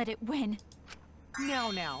won't let it win.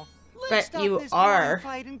 Now. But Let's stop you this are. boring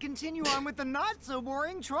fight and continue on with the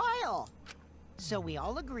not-so-boring trial. So we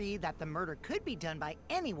all agree that the murder could be done by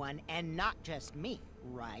anyone and not just me,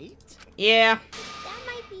 right? Yeah. That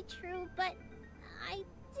might be true, but I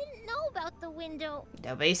didn't know about the window.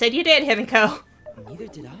 Nobody said you did, Himiko. Neither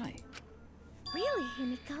did I. Really,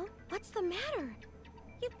 Himiko? What's the matter?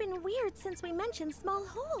 You've been weird since we mentioned small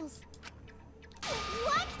holes.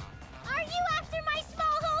 What? Are you after my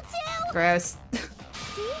small hole too? Gross.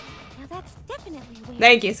 See? Now that's definitely weird.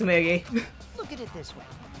 Thank you, Smoogie. Look at it this way.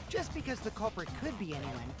 Just because the culprit could be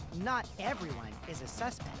anyone, not everyone is a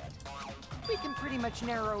suspect. We can pretty much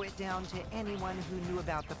narrow it down to anyone who knew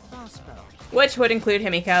about the crossbow. Which would include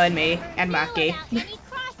Himiko and me and Never knew Maki. about any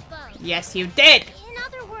crossbows. Yes, you did. In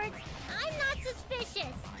other words, I'm not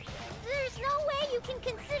suspicious. There's no way you can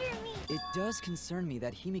consider me. It does concern me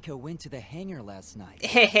that Himiko went to the hangar last night.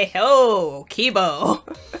 Hey, hey, oh, Kibo.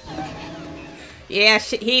 Yeah,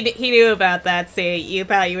 he knew about that. See, you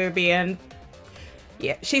thought you were being...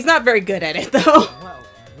 Yeah, she's not very good at it, though. Whoa,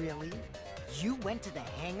 really? You went to the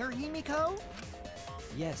hangar, Himiko?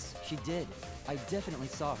 Yes, she did. I definitely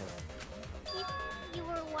saw her. You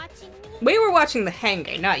were watching me? We were watching the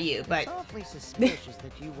hangar, not you, but... It's awfully suspicious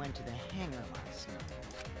that you went to the hangar last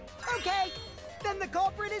night. Okay, then the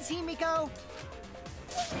culprit is Himiko.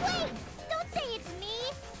 Wait! Don't say it's me!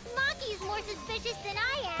 Maki's more suspicious than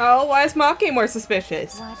I am! Oh, why is Maki more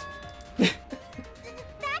suspicious? What?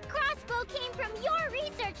 That crossbow came from your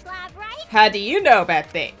research lab, right? How do you know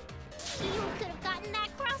about that? You could have gotten that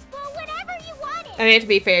crossbow whenever you wanted! I mean, to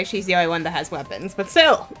be fair, she's the only one that has weapons, but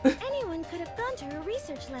still. Anyone could have gone to her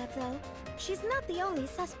research lab, though. She's not the only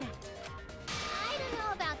suspect. I don't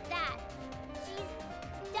know about that.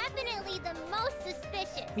 She's definitely the most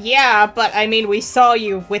suspicious. Yeah, but I mean, we saw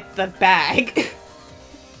you with the bag.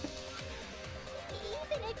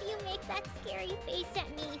 Even if you make that scary face at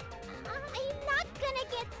me, I'm not gonna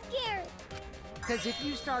get scared. Because if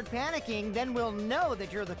you start panicking, then we'll know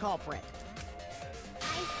that you're the culprit.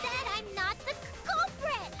 I said I'm not the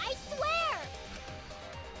culprit, I swear!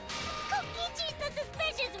 Kokichi's the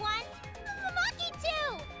suspicious one! Maki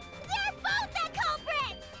too! They're both the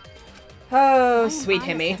culprits! Oh, Why am sweet I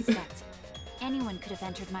a Himmy. suspect? Anyone could have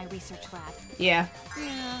entered my research lab. Yeah.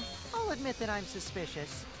 Yeah, I'll admit that I'm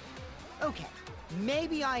suspicious. Okay,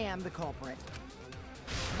 maybe I am the culprit.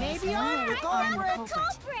 Maybe I'm the I'm the culprit!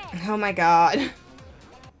 Culprit! Oh my god.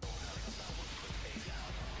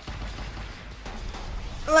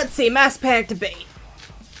 Let's see, Mass Panic Debate.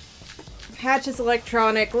 Hatches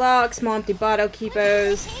electronic locks, Monty Botto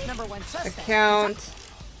Keepos, Number one suspect. account,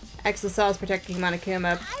 Exisal protecting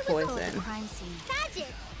Monokuma, Oh, the poison. crime scene. Magic!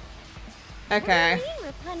 Okay. What do you mean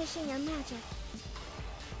replenishing your magic?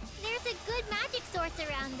 There's a good magic source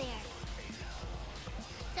around there.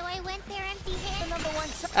 So I went there empty-handed. Number one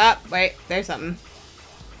suspect. Ah, wait, there's something.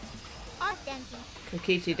 Off empty.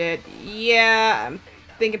 Kokichi did. Yeah, I'm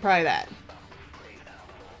thinking probably that.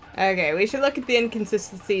 Okay, we should look at the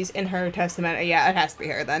inconsistencies in her testament. Yeah, it has to be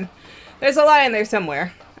her then. There's a lie in there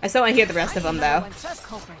somewhere. I still want to hear the rest of them though.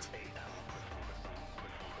 Culprit.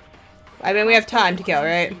 I mean, we have time to kill,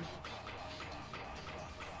 right?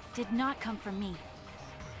 Did not come from me.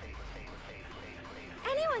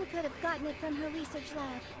 Anyone could have gotten it from her research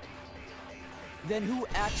lab. Then who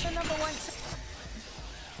actually... Number one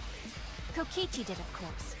Kokichi did, of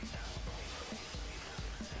course.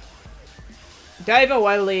 don't even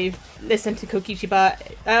want to listen to Kokichi, but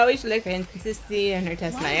I always look for inconsistency in her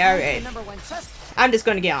testimony. Alright. I'm just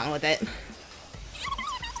going to get on with it.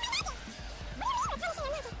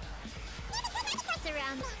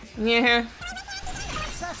 Yeah.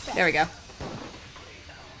 There we go.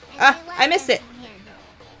 Ah, I missed it.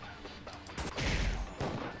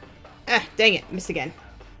 Ah, dang it. Missed again.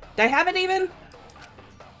 Did I have it even?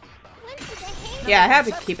 Yeah, I have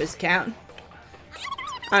to keep his count.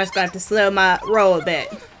 I'm just gonna have to slow my roll a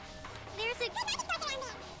bit.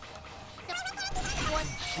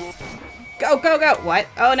 Go, go, go! What?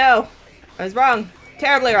 Oh no! I was wrong.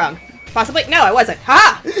 Terribly wrong. Possibly. No, I wasn't.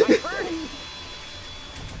 Ha!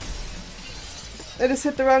 I just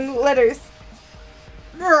hit the wrong letters.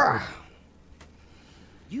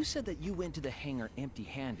 You said that you went to the hangar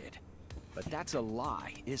empty-handed, but that's a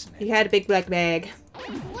lie, isn't it? He had a big black bag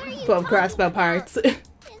full of crossbow parts.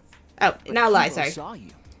 Oh, now lie, sorry. Saw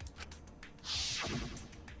you.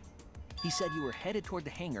 He said you were headed toward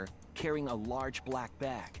the hangar carrying a large black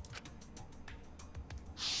bag.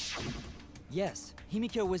 Yes,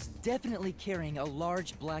 Himiko was definitely carrying a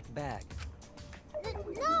large black bag.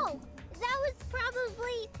 No! That was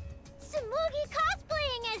probably Tsumugi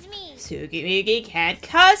cosplaying as me! Tsumugi can't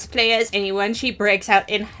cosplay as anyone. She breaks out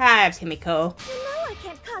in halves, Himiko. You know I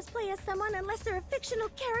can't cosplay as someone unless they're a fictional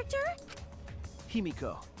character.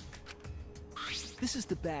 Himiko, this is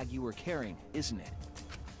the bag you were carrying, isn't it?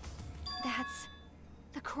 That's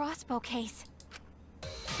the crossbow case.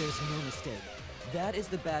 There's no mistake. That is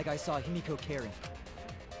the bag I saw Himiko carrying.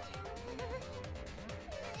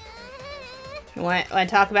 Want to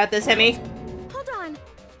talk about this, Hemi? Hold on.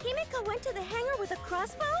 Himiko went to the hangar with a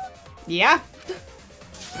crossbow? Yeah.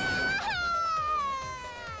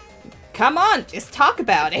 Come on, just talk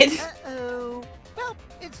about it. Uh-oh. Well,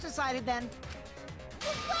 it's decided then.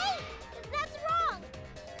 Wait! That's wrong!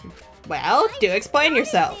 Well, do explain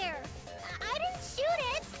yourself. I didn't shoot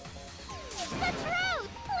it! It's the truth!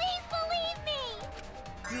 Please believe me!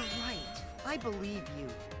 You're right. I believe you.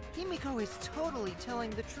 Himiko is totally telling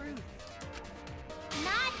the truth.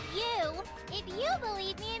 Not you! If you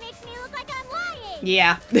believe me, it makes me look like I'm lying!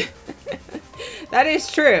 Yeah. That is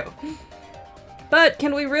true. But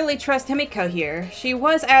can we really trust Himiko here? She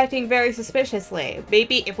was acting very suspiciously.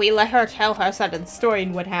 Maybe if we let her tell her side of the story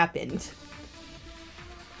and what happened,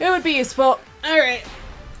 it would be useful. Alright.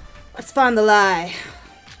 Let's find the lie.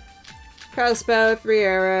 Crossbow, 3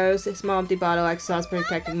 arrows, a small empty bottle, Exisal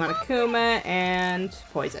protecting Monokuma, and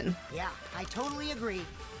poison. Yeah, I totally agree.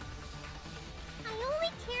 I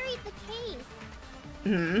only carried the case.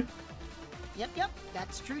 Hmm. Yep,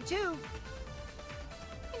 that's true too.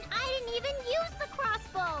 And I didn't even use the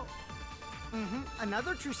crossbow!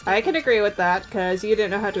 Another true statement. I can agree with that, because you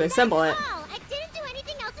didn't know how to assemble it. Oh, I didn't do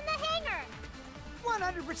anything else in the hangar!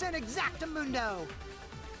 100% exactamundo.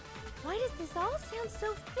 Why does this all sound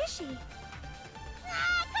so fishy?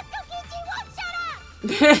 Ah, 'cause Kokichi won't shut up!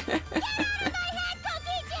 Get out of my head,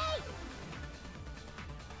 Kokichi!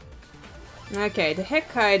 Okay, to hit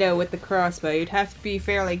Kaido with the crossbow, you'd have to be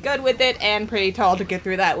fairly good with it and pretty tall to get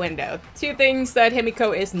through that window. 2 things that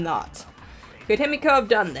Himiko is not. Could Himiko have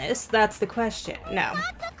done this? That's the question. No.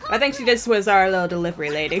 I think she just was our little delivery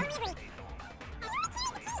lady.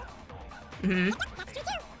 Mm-hmm.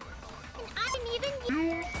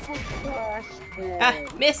 Ah,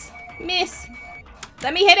 miss! Miss!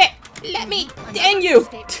 Let me hit it! Let me! Dang you!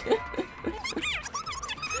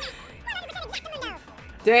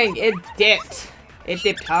 Dang, it dipped. It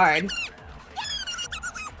dipped hard.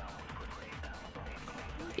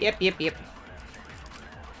 Yep.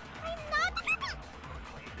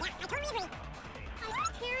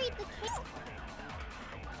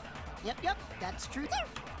 Yep, that's true.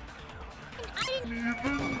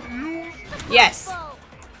 Yes!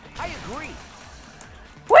 I agree.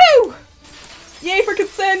 Woo! Yay for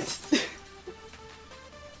consent!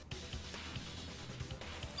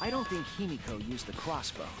 I don't think Himiko used the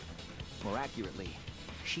crossbow. More accurately,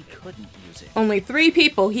 she couldn't use it. Only 3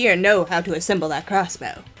 people here know how to assemble that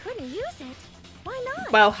crossbow. Couldn't use it? Why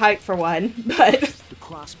not? Well, Hype for one, but... The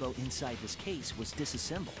crossbow inside this case was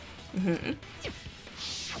disassembled. Mm-hmm.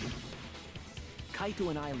 Kaito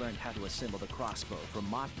and I learned how to assemble the crossbow from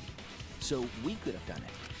Maki, so we could have done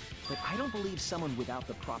it. But I don't believe someone without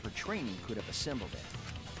the proper training could have assembled it.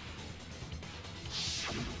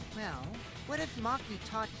 Well, what if Maki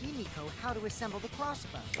taught Himiko how to assemble the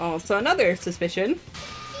crossbow? Also another suspicion.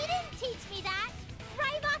 She didn't teach me that!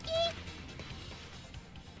 Right, Maki?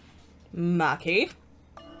 Maki.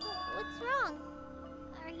 What's wrong?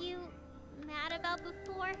 Are you mad about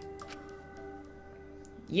before?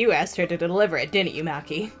 You asked her to deliver it, didn't you,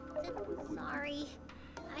 Maki? Sorry.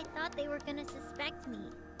 I thought they were gonna suspect me.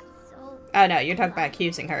 So... Oh no, you're talking about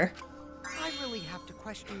accusing her. I really have to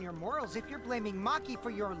question your morals if you're blaming Maki for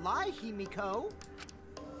your lie, Himiko.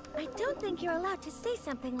 I don't think you're allowed to say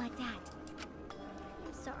something like that.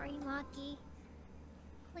 I'm sorry, Maki.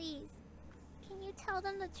 Please, can you tell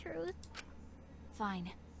them the truth?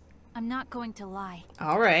 Fine. I'm not going to lie.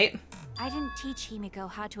 Alright. I didn't teach Himiko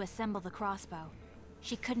how to assemble the crossbow.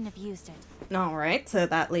 She couldn't have used it. Alright, so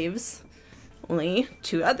that leaves only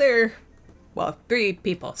 3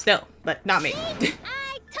 people still, but not me.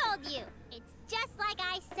 I told you! It's just like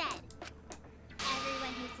I said.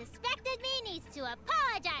 Everyone who suspected me needs to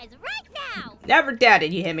apologize right now! Never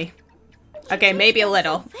doubted you, Himi. Okay, maybe a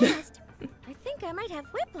little. So fast. I think I might have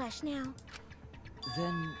whiplash now.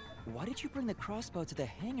 Then, why did you bring the crossbow to the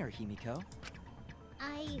hangar, Himiko?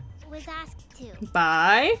 I was asked to.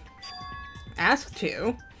 By... asked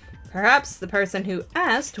to. Perhaps the person who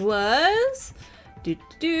asked was...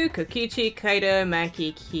 Kokichi, Kaede,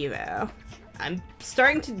 Maki, Kiro. I'm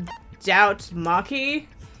starting to doubt Maki,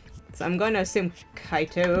 so I'm going to assume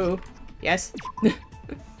Kaito. Yes?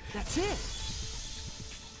 That's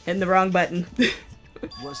it! Hitting the wrong button.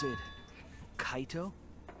 Was it Kaito?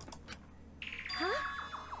 Huh?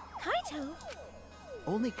 Kaito?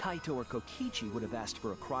 Only Kaito or Kokichi would have asked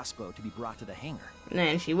for a crossbow to be brought to the hangar.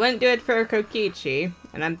 And she wouldn't do it for Kokichi,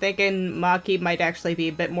 and I'm thinking Maki might actually be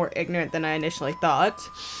a bit more ignorant than I initially thought.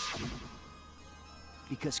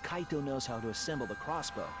 Because Kaito knows how to assemble the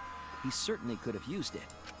crossbow, he certainly could have used it.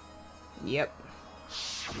 Yep.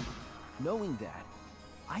 Knowing that,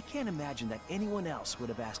 I can't imagine that anyone else would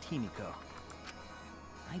have asked Himiko.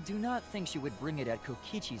 I do not think she would bring it at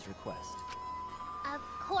Kokichi's request. Of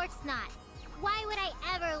course not. Why would I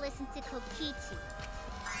ever listen to Kokichi?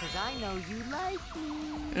 Because I know you like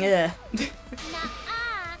me. Yeah.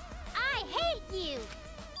 Nuh-uh! I hate you!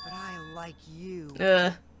 But I like you.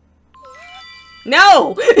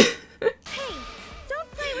 No! Hey,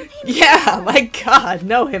 don't play with him. Yeah, my god,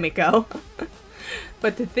 no, Himiko.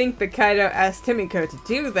 But to think that Kaito asked Himiko to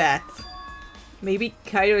do that. Maybe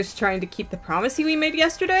Kaito is trying to keep the promise we made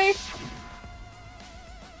yesterday?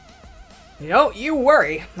 Don't you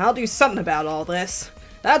worry, I'll do something about all this.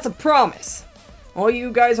 That's a promise. All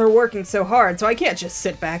you guys are working so hard, so I can't just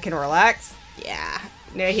sit back and relax. Yeah,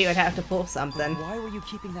 no, he would have to pull something. Why were you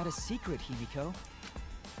keeping that a secret, Himiko?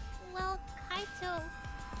 Well, Kaito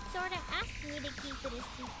sorta asked me to keep it a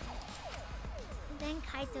secret. Then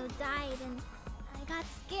Kaito died and I got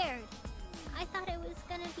scared. I thought it was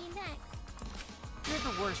gonna be next.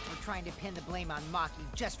 You're the worst for trying to pin the blame on Maki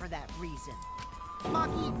just for that reason.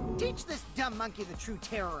 Maki, teach this dumb monkey the true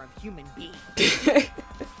terror of human beings.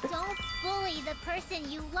 Don't bully the person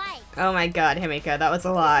you like. Oh my god, Himiko, that was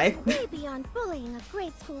a lie. Way beyond bullying a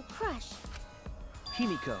grade school crush.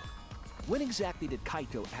 Himiko, when exactly did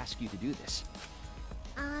Kaito ask you to do this?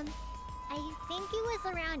 I think it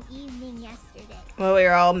was around evening yesterday. Well, we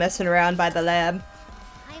were all messing around by the lab.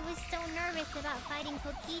 I was so nervous about fighting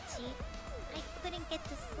Kokichi, I couldn't get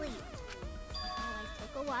to sleep. So I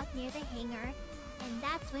took a walk near the hangar, and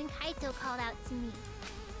that's when Kaito called out to me.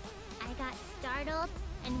 I got startled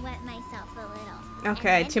and wet myself a little.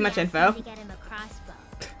 Okay, too much info. To get him a crossbow.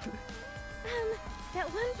 That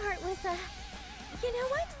one part was, you know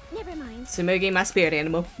what? Never mind. Tsumugi, my spirit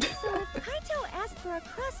animal. So if Kaito asked for a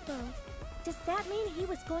crossbow, does that mean he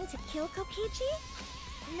was going to kill Kokichi?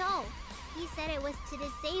 No, he said it was to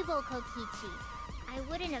disable Kokichi. I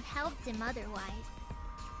wouldn't have helped him otherwise.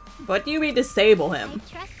 What do you mean disable him?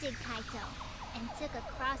 I trusted Kaito and took a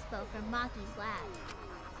crossbow from Maki's lab.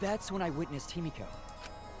 That's when I witnessed Himiko.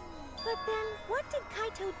 But then, what did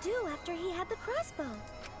Kaito do after he had the crossbow?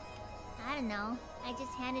 I don't know. I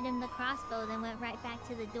just handed him the crossbow, then went right back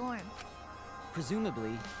to the dorm.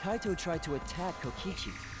 Presumably, Kaito tried to attack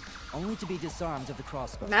Kokichi, only to be disarmed of the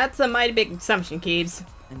crossbow. That's a mighty big assumption, Keebs.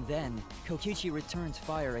 And then, Kokichi returned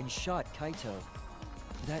fire and shot Kaito.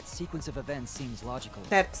 That sequence of events seems logical.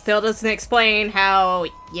 That still doesn't explain how,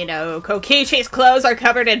 you know, Kokichi's clothes are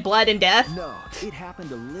covered in blood and death. No, it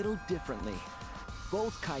happened a little differently.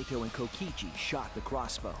 Both Kaito and Kokichi shot the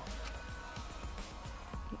crossbow.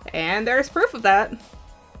 And there's proof of that.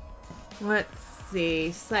 Let's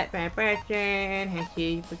see. Slight vibration,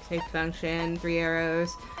 hanky, quick save function, 3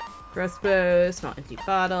 arrows, crossbow, small empty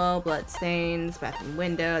bottle, blood stains, bathroom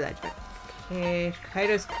window, that's okay.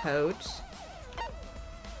 Kaito's coat.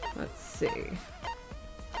 Let's see.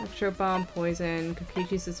 Electro bomb, poison,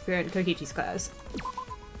 Kokichi's disappearance, Kokichi's clothes.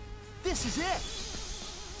 This is it!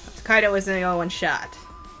 So Kaito was the only one shot.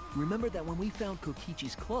 Remember that when we found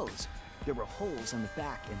Kokichi's clothes, there were holes in the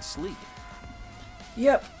back and sleeve.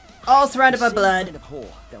 Yep. All surrounded by The same blood. kind of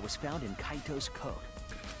hole that was found in Kaito's coat.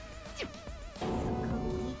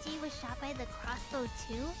 shot by the crossbow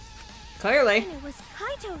too? Clearly. And it was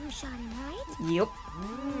Kaito who shot him, right? Yep.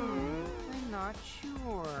 I'm not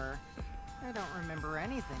sure. I don't remember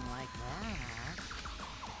anything like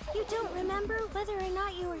that. You don't remember whether or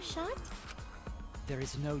not you were shot? There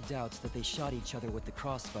is no doubt that they shot each other with the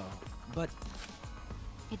crossbow, but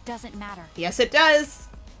It doesn't matter. Yes, it does.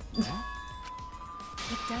 It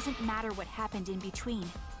doesn't matter what happened in between.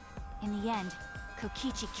 In the end,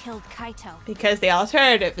 Kokichi killed Kaito. Because the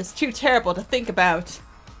alternative is too terrible to think about.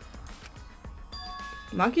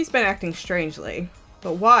 Monkey's been acting strangely.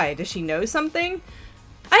 But why? Does she know something?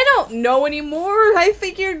 I don't know anymore. I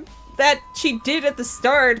figured that she did at the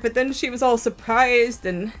start, but then she was all surprised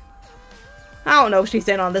and... I don't know if she's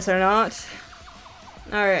in on this or not.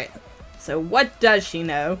 Alright. So what does she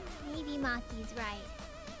know? Maybe Maki's right.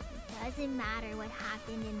 It doesn't matter what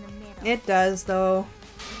happened in the middle. It does, though.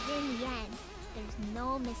 In the end, there's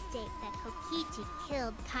no mistake that Kokichi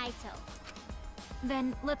killed Kaito.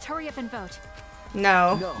 Then let's hurry up and vote.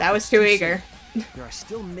 No, No, that was it's too too eager. There are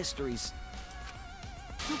still mysteries.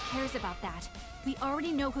 Who cares about that? We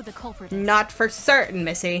already know who the culprit is. Not for certain,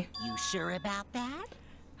 Missy. You sure about that?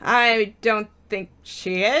 I don't think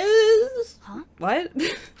she is. Huh? What?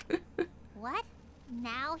 What?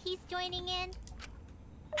 Now he's joining in?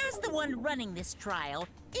 As the one running this trial,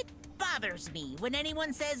 it bothers me when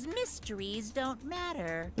anyone says mysteries don't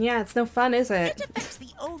matter. Yeah, it's no fun, is It it? affects the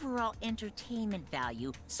overall entertainment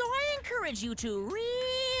value, so I encourage you to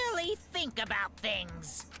really think about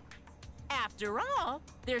things. After all,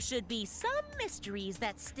 there should be some mysteries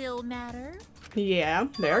that still matter. Yeah,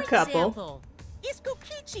 there are a For couple. example, is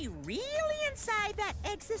Kokichi really inside that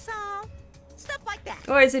Exisal? Stuff like that.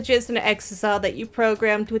 Or is it just an Exisal that you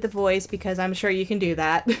programmed with a voice, because I'm sure you can do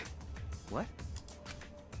that. What?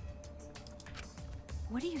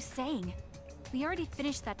 What are you saying? We already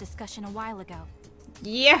finished that discussion a while ago.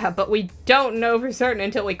 Yeah, but we don't know for certain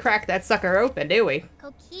until we crack that sucker open, do we?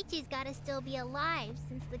 Kokichi's gotta still be alive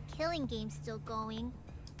since the killing game's still going.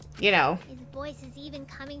 You know, His voice is even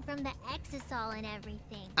coming from the Exisal and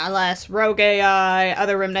everything. unless Rogue AI,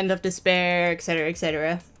 other Remnant of Despair, etc.,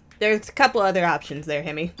 etc. There's a couple other options there,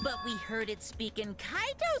 Himmy. But we heard it speak in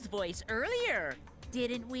Kaito's voice earlier,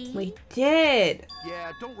 didn't we? We did.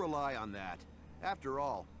 Yeah, don't rely on that. After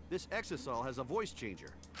all, this Exisal has a voice changer.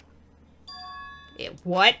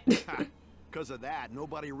 What? Because of that,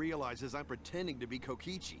 nobody realizes I'm pretending to be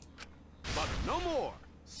Kokichi. But no more!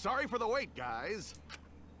 Sorry for the wait, guys!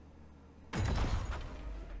 The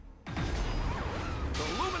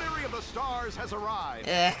luminary of the stars has arrived.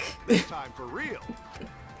 Ugh. This time for real.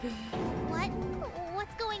 What?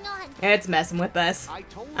 What's going on? It's messing with us. I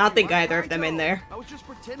told I don't you, think right, either of them in Kaito? there. I was just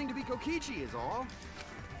pretending to be Kokichi is all.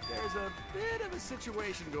 There's a bit of a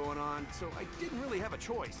situation going on, so I didn't really have a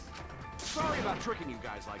choice. Sorry about tricking you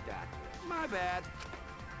guys like that. My bad.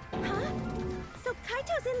 Huh? So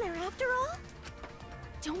Kaito's in there after all?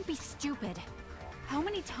 Don't be stupid. How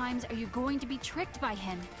many times are you going to be tricked by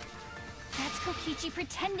him? That's Kokichi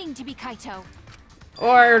pretending to be Kaito.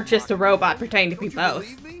 Or just a robot pretending to be Don't you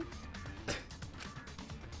both. believe me?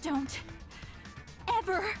 Don't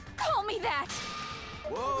ever call me that!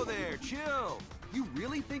 Whoa there, chill. You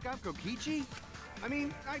really think I'm Kokichi? I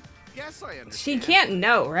mean, I guess I understand. She can't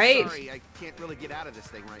know, right? Sorry, I can't really get out of this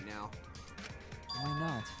thing right now. why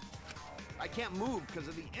not? I can't move because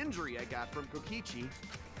of the injury I got from Kokichi.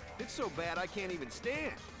 It's so bad I can't even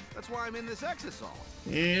stand. That's why I'm in this Exisal.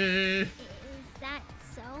 Is that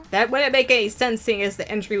so? That wouldn't make any sense seeing as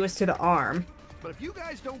the injury was to the arm. But if you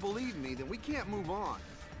guys don't believe me, then we can't move on.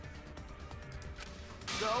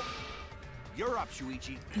 So, you're up,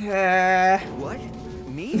 Shuichi. What?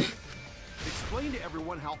 Me? Explain to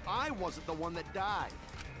everyone how I wasn't the one that died.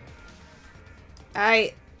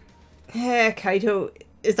 Kaito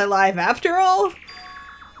is alive after all?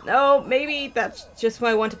 No, maybe that's just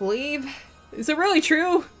what I want to believe. Is it really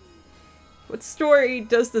true? What story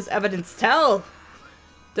does this evidence tell?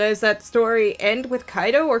 Does that story end with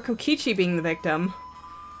Kaito or Kokichi being the victim?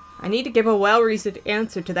 I need to give a well-reasoned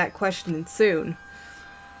answer to that question soon.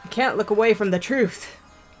 I can't look away from the truth.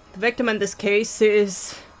 The victim in this case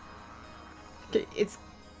is... It's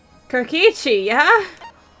Kokichi, yeah?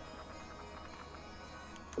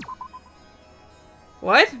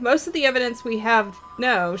 What? Most of the evidence we have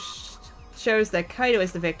shows that Kaito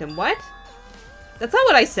is the victim. What? That's not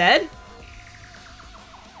what I said.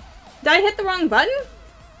 Did I hit the wrong button?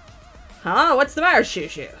 Huh? What's the matter,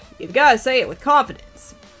 Shushu? You've got to say it with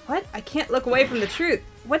confidence. What? I can't look away from the truth.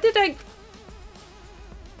 What did I...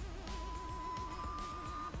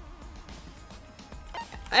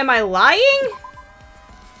 Am I lying?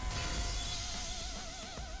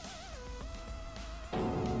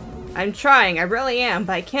 I'm trying, I really am,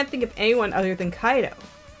 but I can't think of anyone other than Kaito.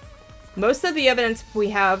 Most of the evidence we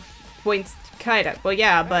have points to Kaito. Well,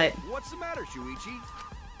 yeah, but... What's the matter, Shuichi?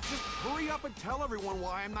 Just hurry up and tell everyone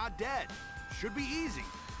why I'm not dead. Should be easy.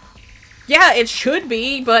 Yeah, it should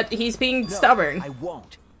be, but he's being stubborn. I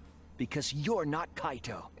won't. Because you're not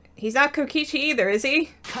Kaito. He's not Kokichi either, is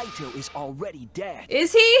he? Kaito is already dead.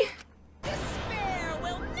 Is he? Despair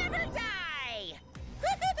will never die!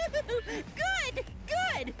 Good!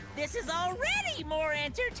 Good! This is already more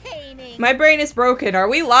entertaining! My brain is broken. Are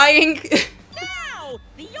we lying? Now,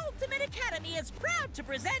 the Ultimate Academy is proud to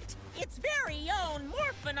present its very own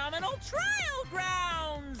more phenomenal trial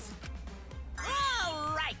grounds!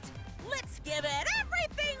 Alright, let's give it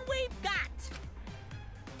everything we've got!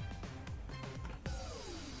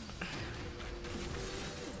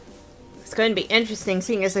 It's going to be interesting,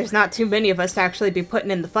 seeing as there's not too many of us to actually be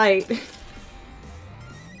putting in the fight.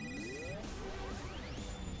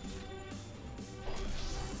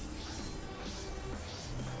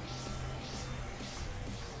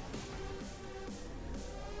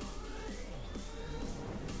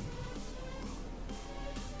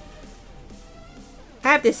 I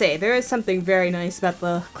have to say, there is something very nice about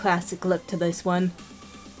the classic look to this one.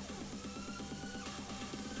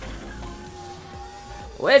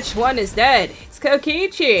 Which one is dead? It's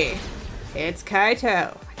Kokichi! It's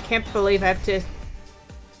Kaito. I can't believe I have to...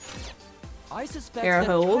 I suspect Air that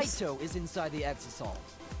holes. Kaito is inside the Exisal.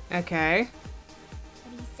 Okay.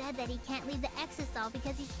 But he said that he can't leave the Exisal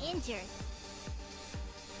because he's injured.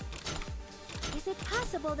 Is it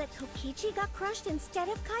possible that Kokichi got crushed instead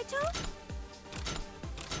of Kaito?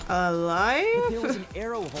 Alive? But there was an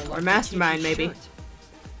arrow hole Or on Mastermind, Kokichi's maybe. shirt.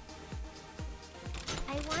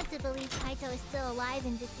 I want to believe Kaito is still alive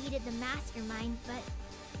and defeated the Mastermind, but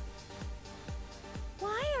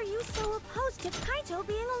Why are you so opposed to Kaito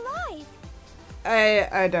being alive?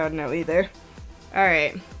 I don't know either.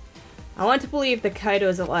 Alright. I want to believe that Kaito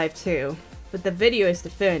is alive too, but the video is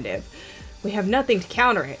definitive. We have nothing to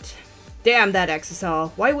counter it. Damn that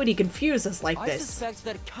Exisal. Why would he confuse us like I this? suspect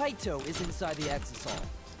that Kaito is inside the Exisal.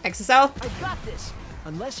 Exisal? I got this!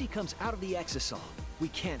 Unless he comes out of the Exisal, we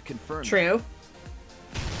can't confirm True.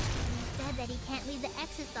 he said that he can't leave the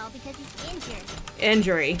Exisal because he's injured.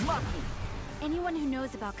 Injury. Anyone who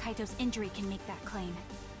knows about Kaito's injury can make that claim.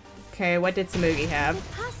 Okay, what did Samugi Is have?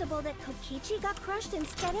 it possible that Kokichi got crushed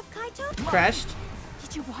instead of Kaito? Crushed?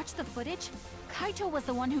 Did you watch the footage? Kaito was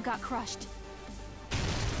the one who got crushed.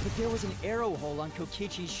 But there was an arrow hole on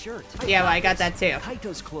Kokichi's shirt. Yeah, well, I got that too.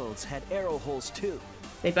 Kaito's clothes had arrow holes too.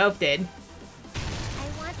 They both did.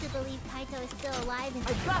 I want to believe Kaito is still alive and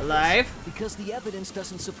I got this, Alive? because the evidence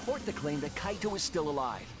doesn't support the claim that Kaito is still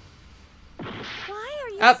alive. Why are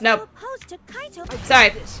you Oh, so nope. opposed to Kaito?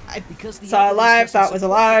 Sorry. I Because the saw evidence alive, doesn't thought was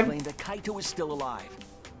support alive. the claim that Kaito is still alive.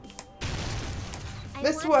 I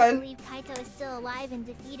This want one. to believe Kaito is still alive and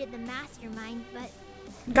defeated the Mastermind, but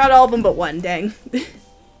got all of them but one, dang.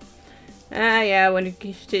 Ah, yeah, when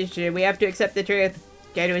it is, we have to accept the truth.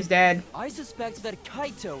 Kaito is dead. I suspect that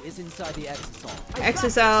Kaito is inside the Exisal. I got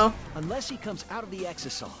Exisal. this. Unless he comes out of the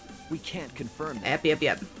Exisal, we can't confirm that. Yep. he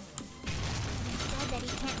said that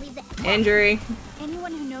he can't leave the Injury.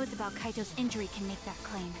 Anyone who knows about Kaito's injury can make that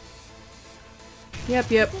claim. Yep.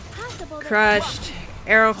 Is it possible that Crushed.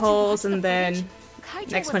 Arrow holes, and then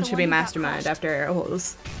Kaito next was one the should be who got Mastermind crushed. after arrow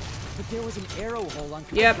holes. But there was an arrow hole on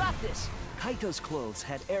Kokichi's Yep. I got this. Kaito's clothes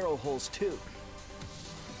had arrow holes too.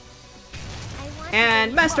 I want to And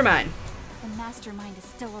believe- Mastermind. The Mastermind is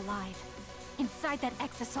still alive. Inside that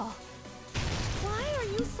Exisal. Why are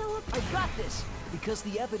you so I got this, because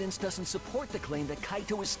the evidence doesn't support the claim that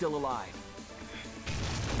Kaito is still alive.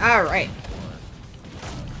 Alright.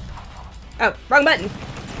 Oh, wrong button.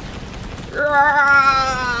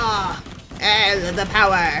 Roar! And the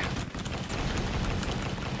power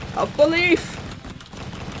of belief.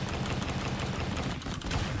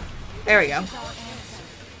 There we go.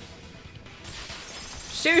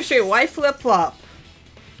 Shoo, why flip-flop?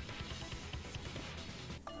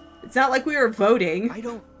 It's not like we were voting. I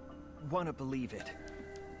don't want to believe it.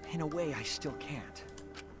 In a way, I still can't.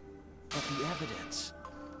 But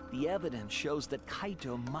the evidence shows that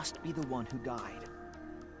Kaito must be the one who died.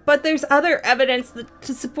 But there's other evidence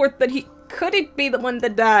to support that he couldn't be the one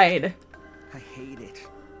that died. I hate it.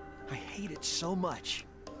 I hate it so much.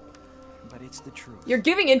 But it's the truth. You're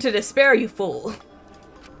giving in to despair, you fool.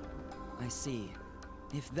 I see.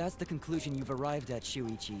 If that's the conclusion you've arrived at,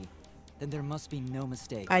 Shuichi, then there must be no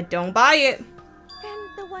mistake. I don't buy it. Then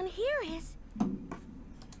the one here is...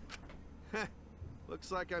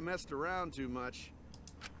 Looks like I messed around too much.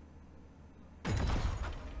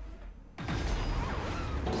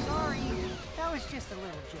 Sorry, that was just just a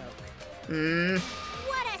little joke.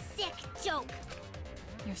 What a sick joke.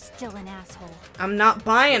 You're still an asshole. I'm not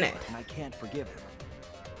buying it. And I can't forgive him.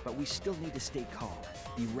 But we still need to stay calm,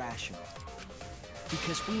 be rational.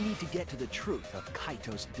 Because we need to get to the truth of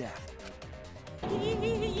Kaito's death.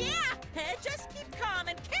 Yeah, just keep calm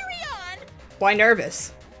and carry on. Why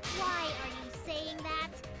nervous? Why are you saying that?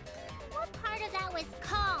 What part of that was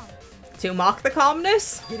calm? To mock the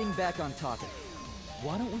calmness? Getting back on topic,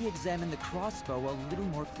 why don't we examine the crossbow a little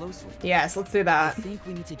more closely? Yes, let's do I that. think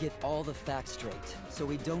we need to get all the facts straight, so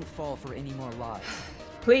we don't fall for any more lies.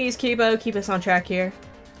 Please, Kibo, keep us on track here.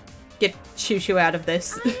 Get Shushu out of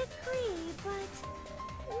this. I agree, but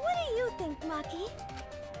what do you think, Maki?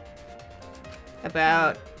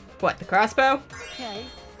 About what, the crossbow? Okay,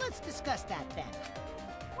 let's discuss that then.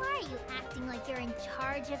 Why are you acting like you're in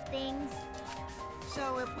charge of things?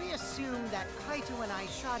 So if we assume that Kaito and I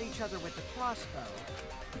shot each other with the crossbow,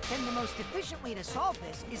 then the most efficient way to solve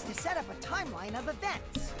this is to set up a timeline of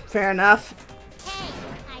events. Fair enough. Hey,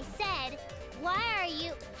 I said, why are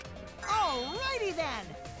you... Alrighty then,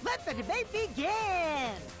 let the debate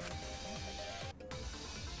begin!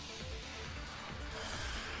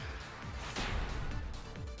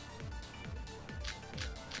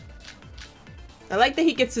 I like that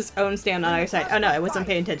he gets his own stand on either side. Oh no, I wasn't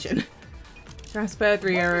paying attention. Crossbow,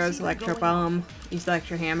 3 arrows, electro bomb, use the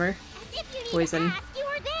electro hammer. As if you need Poison. to ask, you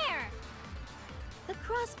were there! The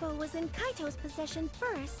crossbow was in Kaito's possession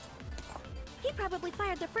first. He probably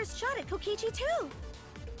fired the first shot at Kokichi too.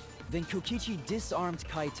 Then Kokichi disarmed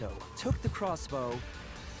Kaito, took the crossbow,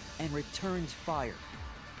 and returned fire.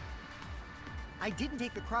 I didn't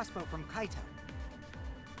take the crossbow from Kaito.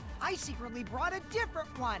 I secretly brought a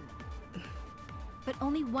different one. But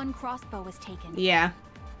only one crossbow was taken. Yeah,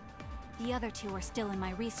 The other two are still in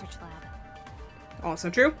my research lab.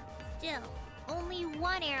 also true. Still, only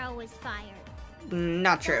one arrow was fired.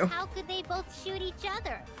 Not So true. how could they both shoot each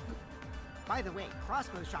other? By the way,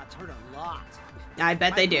 crossbow shots hurt a lot. I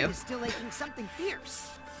bet they My do. mind is still aching something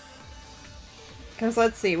fierce. Because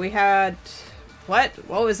let's see, we had... What?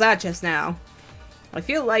 What was that just now? I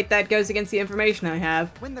feel like that goes against the information I have.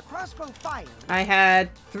 When the crossbow fired, I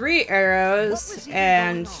had 3 arrows, What was even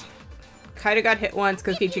and going Kaito got hit once,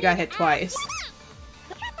 Kokichi got hit twice.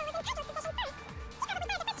 Then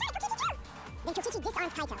Kokichi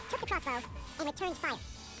disarmed Kaito, took the crossbow, and returned fire.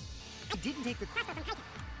 I didn't take the crossbow from Kaito.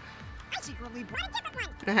 I secretly brought a different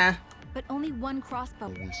one. Uh-huh. But only one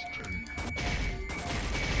crossbow.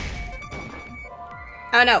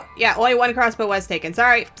 Oh no, yeah, only one crossbow was taken.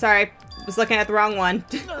 Sorry. Was looking at the wrong one.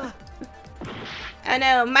 Oh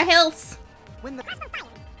no, my health! When the Crossbow fired.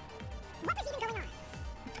 What was even going on?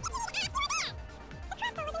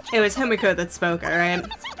 It was Himiko that spoke, alright?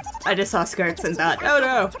 I just saw skirts and thought, oh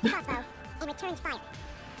no! Took the crossbow, and returned fire.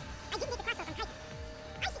 I didn't take the crossbow from Kaito.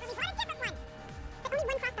 I secretly brought a different one. But only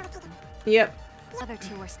one crossbow was taken. Yep. The other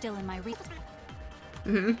two are still in my research lab.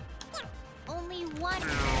 Mm-hmm. Only one.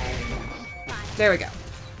 There we go.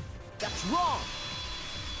 That's wrong!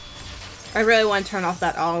 I really want to turn off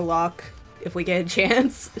that auto lock if we get a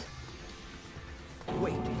chance.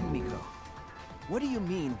 Wait, Himiko. What do you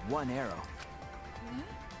mean, one arrow?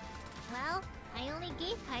 Well, I only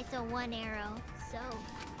gave Kaito one arrow, so...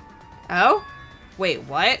 Oh? Wait,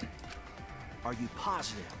 what? Are you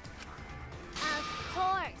positive? Of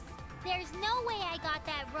course! There's no way I got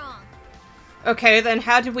that wrong. Okay, then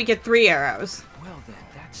how did we get 3 arrows? Well then,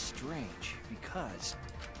 that's strange, because...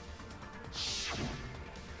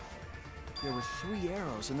 there were 3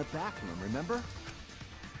 arrows in the back room, remember?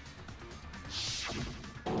 3?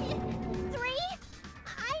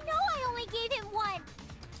 I know I only gave him one!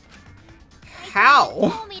 How? He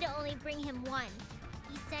told me to only bring him one.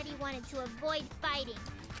 He said he wanted to avoid fighting.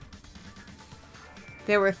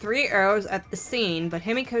 There were 3 arrows at the scene, but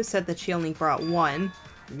Himiko said that she only brought 1.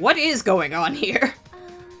 What is going on here?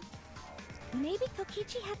 Maybe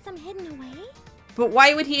Kokichi had some hidden away? But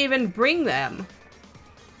why would he even bring them?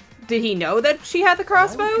 Did he know that she had the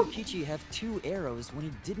crossbow? Why would Kokichi have 2 arrows when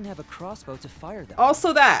he didn't have a crossbow to fire them?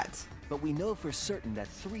 Also that. But we know for certain that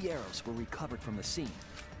 3 arrows were recovered from the scene.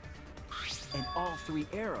 And all 3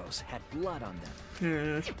 arrows had blood on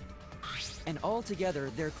them. And altogether,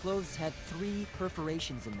 their clothes had 3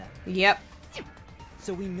 perforations in them. Yep.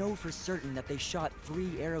 So we know for certain that they shot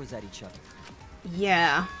 3 arrows at each other.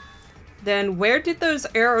 Yeah. Then where did those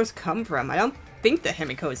arrows come from? I don't think that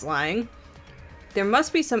Himiko is lying. There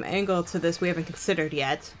must be some angle to this we haven't considered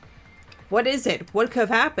yet. What is it? What could have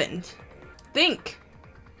happened? Think!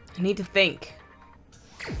 I need to think.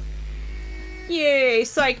 Yay,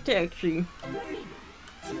 psych taxi.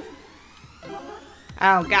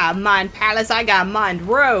 I don't got mind palace, I got mind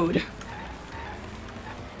road.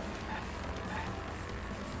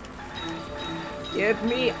 Give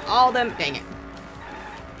me all them. Dang it.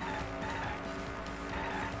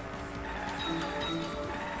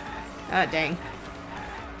 Oh, dang.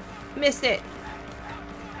 Missed it.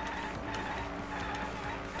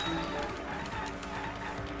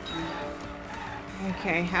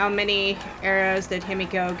 Okay, how many arrows did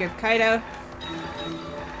Himiko give Kaito?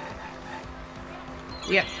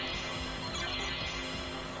 Yep.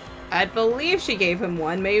 I believe she gave him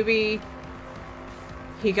one. Maybe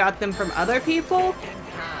he got them from other people?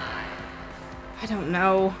 I don't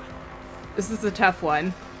know. This is a tough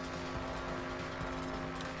one.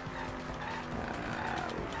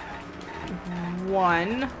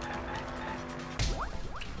 One.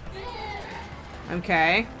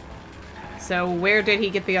 Okay. So where did he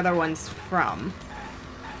get the other ones from?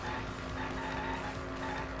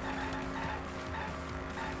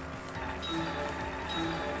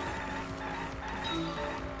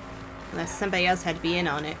 Unless somebody else had to be in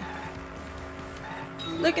on it.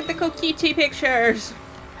 Look at the Kokichi pictures!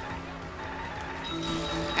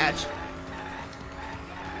 Ouch.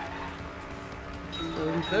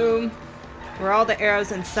 Boom, boom. Were all the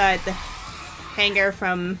arrows inside the hangar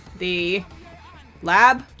from the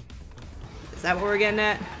lab? Is that what we're getting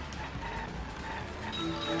at?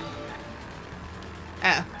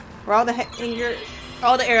 Oh. Were all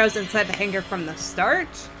the arrows inside the hangar from the start?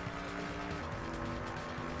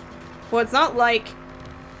 Well, it's not like...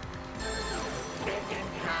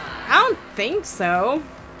 I don't think so.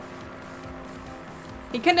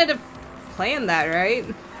 He couldn't have planned that, right?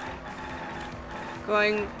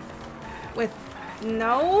 Going with...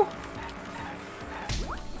 No?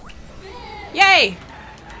 Yay!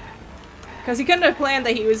 Because he couldn't have planned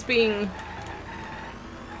that he was being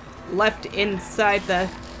left inside the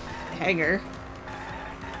hangar.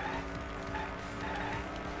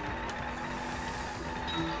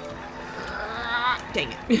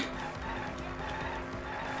 Dang it.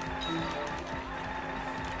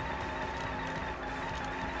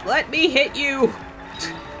 Let me hit you!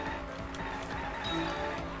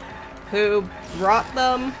 Who brought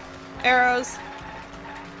them arrows?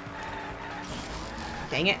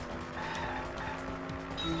 Dang it.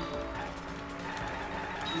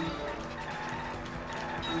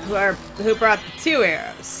 Who brought the 2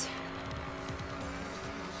 arrows?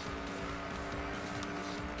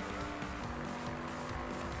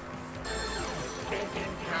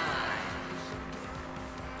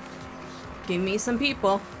 Give me some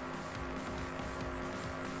people.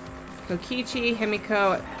 Kokichi,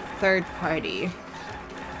 Himiko, third party.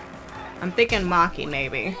 I'm thinking Maki,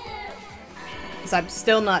 maybe. Because I'm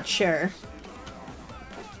still not sure.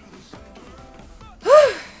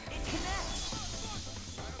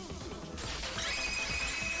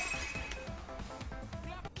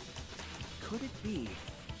 Could it be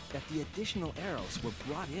that the additional arrows were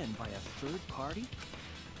brought in by a third party?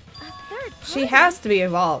 A third party? She has to be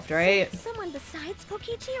involved, right? Someone besides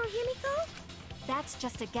Kokichi or Himiko? That's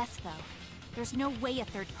just a guess, though. There's no way a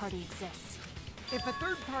third party exists. If a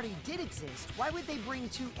third party did exist, why would they bring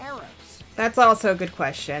 2 arrows? That's also a good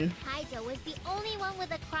question. Kaito was the only one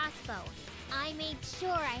with a crossbow. I made sure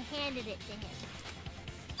I handed it to him.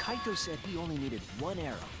 Kaito said he only needed 1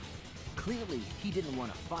 arrow. Clearly, he didn't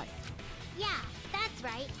want to fight. Yeah, that's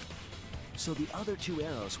right. So the other 2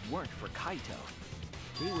 arrows weren't for Kaito.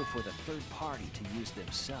 They were for the third party to use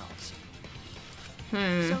themselves.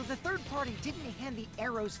 So the third party didn't hand the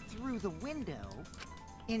arrows through the window.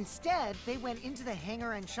 Instead, they went into the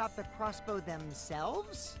hangar and shot the crossbow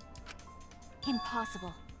themselves?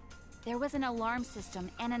 Impossible. There was an alarm system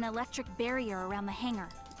and an electric barrier around the hangar.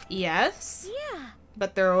 Yes. Yeah.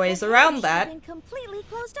 But there are ways The around hatch that. had been completely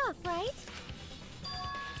closed off, right?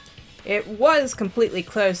 It was completely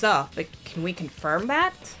closed off, but can we confirm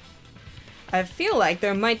that? I feel like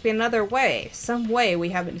there might be another way. Some way we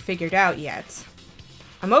haven't figured out yet.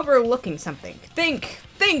 I'm overlooking something. Think,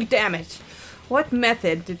 damn it! What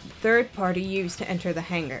method did the third party use to enter the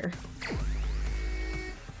hangar?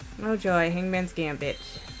 Oh joy, Hangman's Gambit.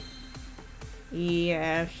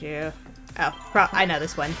 Yeah, sure. Oh, I know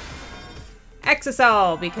this one.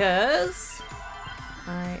 Exisal, because...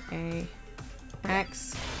 I-A-X...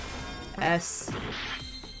 S...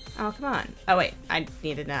 Oh, come on. Oh wait, I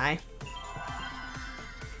need an I.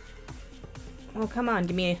 Oh, come on,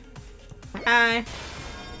 give me an I.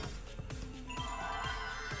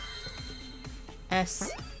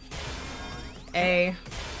 S A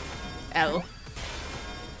L.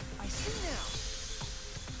 I see now.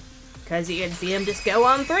 Cause you can see him just go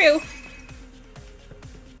on through.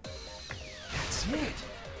 That's it.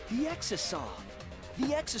 The Exisal. The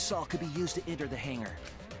Exisal could be used to enter the hangar.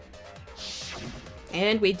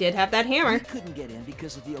 And we did have that hammer. We couldn't get in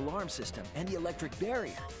because of the alarm system and the electric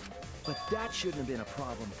barrier. But that shouldn't have been a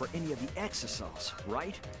problem for any of the Exisals,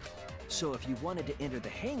 right? So if you wanted to enter the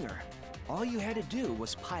hangar, all you had to do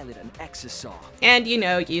was pilot an Exisal. And, you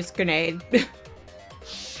know, use grenade.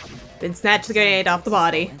 Then snatch the grenade off the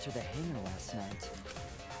body. Entered the hangar last night.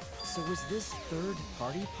 So was this third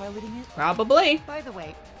party piloting it? Probably. By the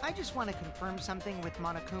way, I just want to confirm something with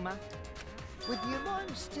Monokuma. Would the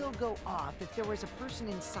alarm still go off if there was a person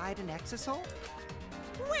inside an Exisal?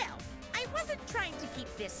 Well, I wasn't trying to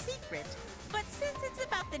keep this secret, but since it's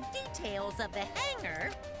about the details of the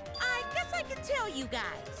hangar, I guess I can tell you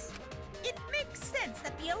guys. It makes sense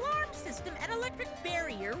that the alarm system and electric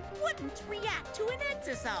barrier wouldn't react to an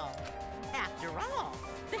Exisal. After all,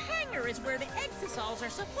 the hangar is where the Exisals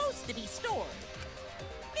are supposed to be stored.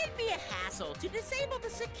 It'd be a hassle to disable the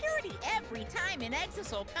security every time an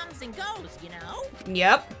Exisal comes and goes, you know?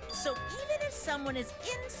 Yep. So even if someone is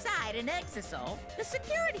inside an Exisal, the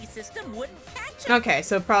security system wouldn't catch up. Okay,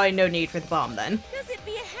 so probably no need for the bomb then. Because it'd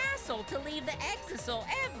be a hassle to leave the Exisal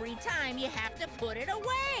every time you have to put it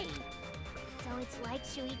away. So it's like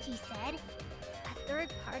Shuichi said? A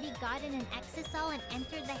third party got in an Exisal and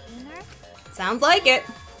entered the hangar? Sounds like it.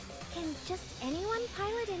 Can just anyone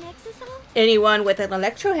pilot an Exisal? Anyone with an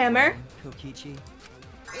electro hammer. Kokichi?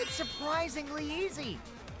 It's surprisingly easy.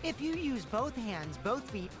 If you use both hands, both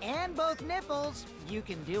feet, and both nipples, you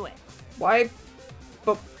can do it. Why?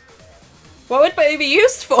 But what would they be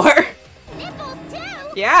used for? Nipples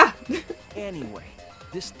too? Yeah. Anyway,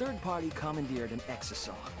 this third party commandeered an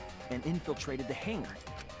Exisal and infiltrated the hangar.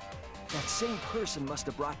 That same person must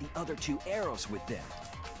have brought the other two arrows with them.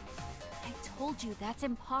 I told you that's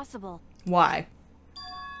impossible. Why?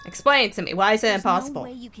 Explain to me. Why is it impossible?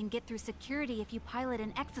 There's no way you can get through security if you pilot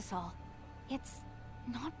an Exisal. It's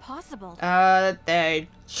not possible. They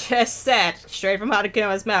just said straight from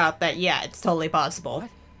Harukuma's mouth that yeah, it's totally possible. What?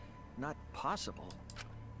 Not possible.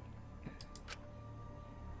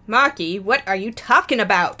 Maki, what are you talking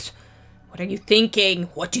about? What are you thinking?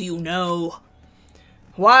 What do you know?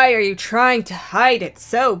 Why are you trying to hide it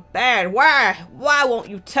so bad? Why? Why won't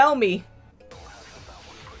you tell me?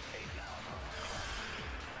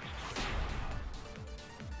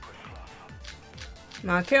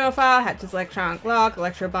 Monokuma file, had his electronic lock,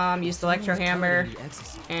 electro bomb, used electro hammer,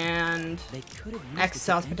 and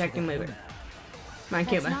Exisal's protecting mover. That's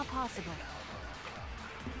Monokuma. not possible.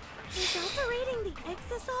 Is operating the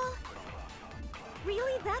Exisal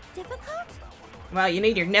really that difficult? Well, you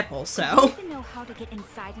need your nipples, Do you so. even know how to get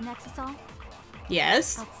inside an Exisal?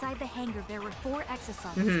 Yes. Outside the hangar, there were 4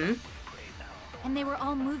 Exisals. Mm-hmm. And they were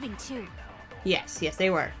all moving too. Yes, they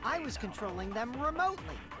were. I was controlling them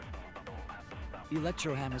remotely.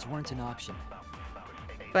 Electro hammers weren't an option.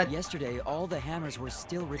 But Yesterday, all the hammers were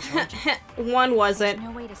still recharging. one wasn't.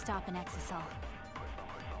 There's no way to stop an Exisal.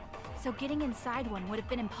 So getting inside one would have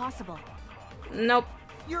been impossible. Nope.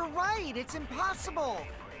 You're right, it's impossible.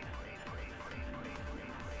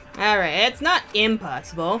 Alright, it's not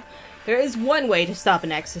impossible. There is one way to stop an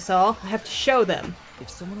Exisal. I have to show them. If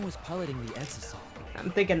someone was piloting the Exisal,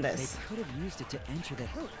 I'm thinking they this. could have used it to enter the...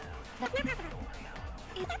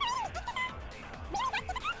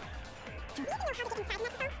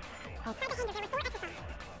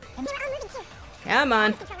 Come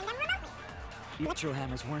on. Electro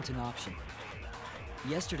hammers weren't an option.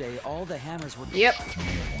 Yesterday, all the hammers were... Yep.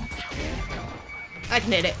 I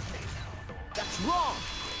can hit it. That's wrong!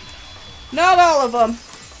 Not all of them.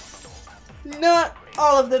 Not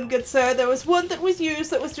all of them, good sir. There was one that was used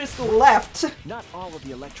that was just left. Not all of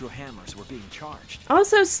the electro hammers were being charged.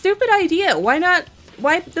 Also, stupid idea. Why not?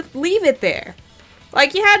 Why just leave it there?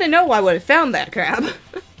 Like, you had to know I would have found that crap.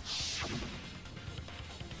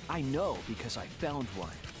 I know because I found one.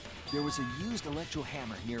 There was a used electro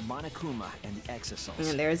hammer near Monokuma and the Exisals.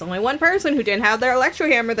 And there's only one person who didn't have their electro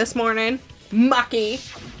hammer this morning. Maki. Is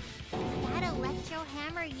that electro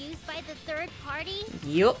hammer used by the third party?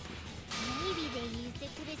 Yup. Maybe they used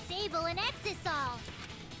it to disable an Exisal.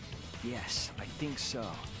 Yes, I think so.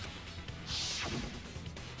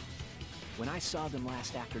 When I saw them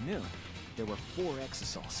last afternoon, there were 4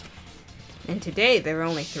 Exisals. And today there were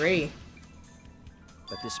only 3.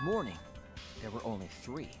 But this morning, there were only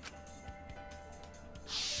 3.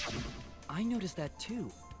 I noticed that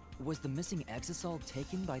too. Was the missing Exisal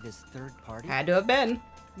taken by this third party? Had to have been.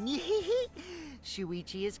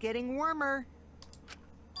 Shuichi is getting warmer.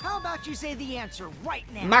 How about you say the answer right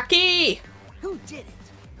now? Maki! Who did it?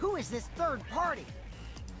 Who is this third party?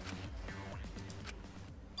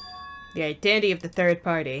 The identity of the third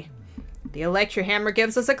party. The electro hammer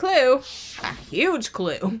gives us a clue. A huge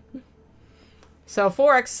clue. So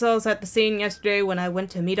 4 Exisals at the scene yesterday when I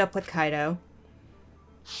went to meet up with Kaido.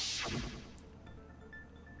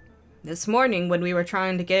 This morning when we were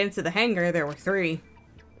trying to get into the hangar, there were 3.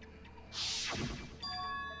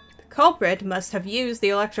 The culprit must have used the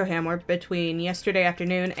electro hammer between yesterday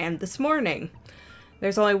afternoon and this morning.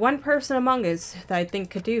 There's only one person among us that I think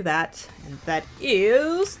could do that, and that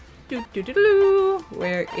is...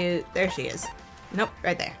 Where is... There she is. Nope,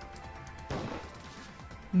 right there.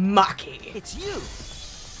 Maki. It's you!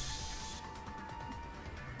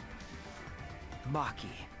 Maki,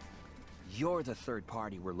 you're the third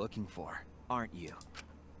party we're looking for, aren't you?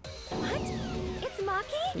 What? It's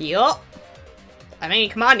Maki? Yup. I mean,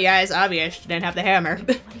 come on, yeah, it's obvious she didn't have the hammer.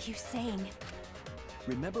 What are you saying?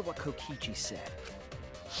 Remember what Kokichi said.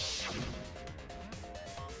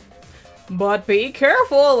 But be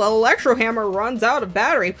careful, the electro hammer runs out of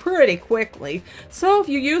battery pretty quickly. So if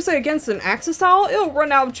you use it against an Exisal, it'll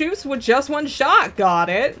run out of juice with just 1 shot, got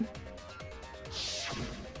it?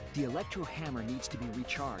 The electro hammer needs to be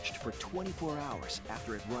recharged for 24 hours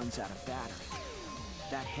after it runs out of battery.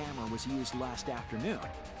 That hammer was used last afternoon,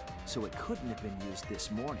 so it couldn't have been used this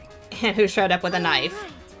morning. And who showed up with a knife?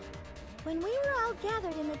 Right. When we were all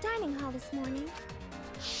gathered in the dining hall this morning...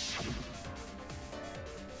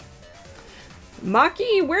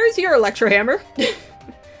 Maki, where's your electro hammer?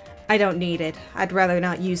 I don't need it. I'd rather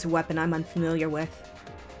not use a weapon I'm unfamiliar with.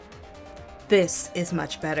 This is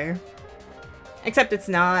much better. Except it's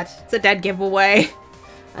not. It's a dead giveaway.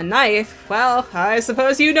 A knife? Well, I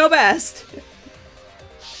suppose you know best.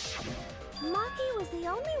 Maki was the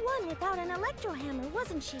only one without an electro hammer,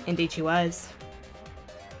 wasn't she? Indeed she was.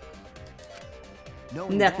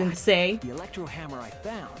 Knowing Nothing that, to say. The electro hammer I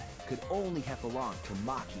found could only have belonged to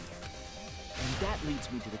Maki. And that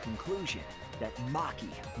leads me to the conclusion that Maki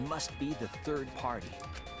must be the third party.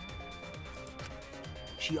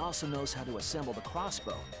 She also knows how to assemble the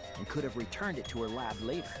crossbow and could have returned it to her lab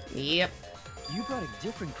later. Yep. You brought a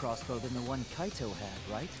different crossbow than the one Kaito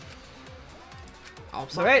had, right?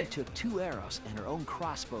 Also Maki right. took 2 arrows and her own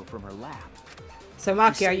crossbow from her lab. So She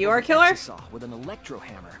Maki, are you our disabled killer? Exisal with an electro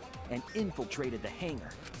hammer and infiltrated the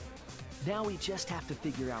hangar. Now we just have to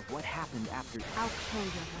figure out what happened after. I'll kill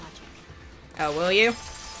your logic. Oh, will you?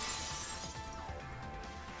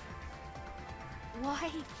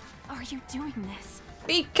 Why are you doing this?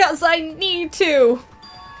 Because I need to!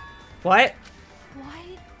 What? Why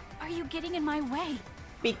are you getting in my way?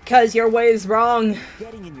 Because your way is wrong.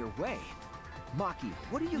 Getting in your way. Maki,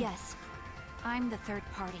 what are you? Yes, I'm the third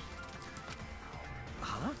party.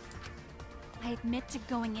 Huh? I admit to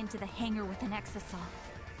going into the hangar with an Exisal,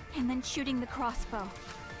 and then shooting the crossbow.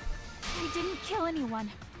 I didn't kill anyone.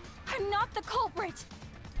 I'm not the culprit!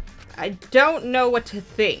 I don't know what to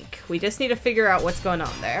think. We just need to figure out what's going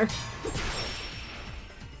on there.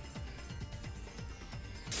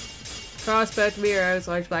 Crossbow, 3 arrows,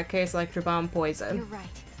 large black case, electro bomb, poison. You're right.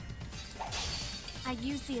 I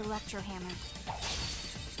used the electro hammer.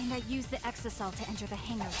 And I used the Exisal to enter the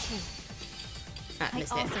hangar too. I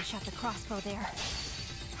Missed it. also shot the crossbow there.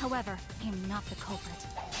 However, I am not the culprit.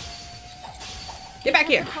 Get back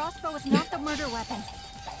here! The crossbow is not the murder weapon.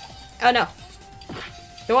 Oh no.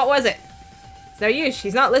 So what was it? It's no use.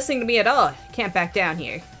 She's not listening to me at all. Can't back down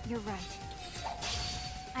here. You're right.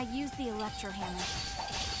 I used the electro hammer.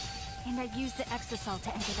 And I used the Exisal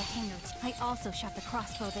to enter the hangar. I also shot the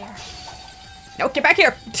crossbow there. No, get back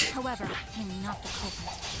here! However, I am not the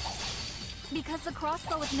culprit. Because the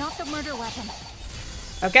crossbow is not the murder weapon.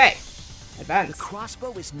 Okay. The Advance.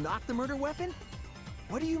 crossbow is not the murder weapon?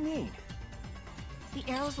 What do you mean? The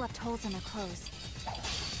arrows left holes in her clothes.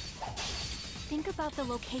 Think about the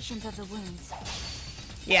locations of the wounds.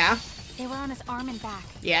 Yeah. They were on his arm and back.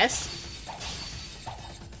 Yes.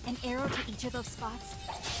 An arrow to each of those spots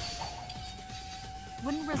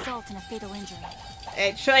wouldn't result in a fatal injury.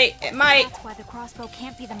 Actually, it might. That's why the crossbow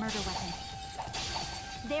can't be the murder weapon.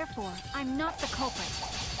 Therefore, I'm not the culprit.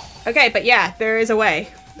 Okay, but yeah, there is a way.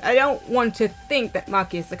 I don't want to think that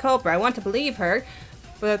Maki is the culprit. I want to believe her,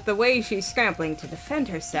 but the way she's scrambling to defend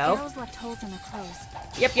The herself... arrows left holes in her clothes.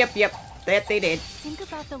 Yep. That they did. Think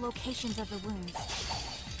about the locations of the wounds.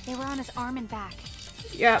 They were on his arm and back.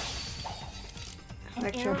 Yep. An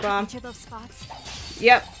Electro arrow to bomb. each of those spots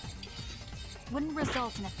Yep. wouldn't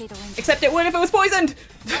result in a fatal injury. Except it would if it was poisoned!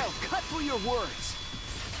 Oh, cut through your words!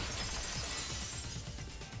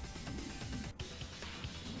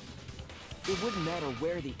 It wouldn't matter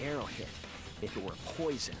where the arrow hit, if it were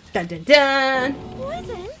poisoned. Dun dun dun!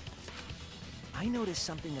 Poison? I noticed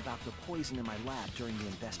something about the poison in my lab during the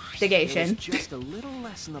investigation. Investigation. There was just a little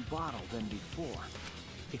less in the bottle than before.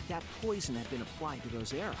 If that poison had been applied to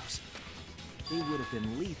those arrows, they would have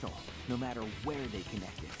been lethal, no matter where they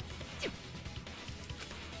connected.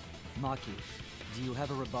 Maki, do you have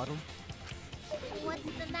a rebuttal? What's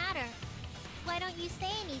the matter? Why don't you say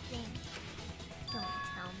anything? Don't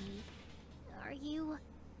tell me. Are you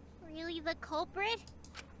really the culprit?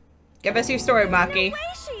 Give us your story, No Maki. way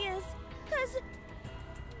she is! 'Cause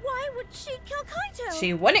why would she kill Kaito?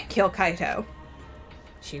 She wouldn't kill Kaito.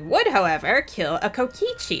 She would, however, kill a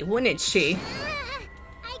Kokichi, wouldn't she?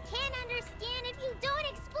 I can't understand if you don't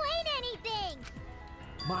explain anything!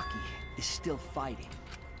 Maki is still fighting.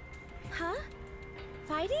 Huh?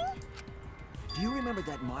 Fighting? Do you remember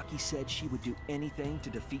that Maki said she would do anything to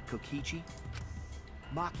defeat Kokichi?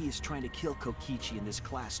 Maki is trying to kill Kokichi in this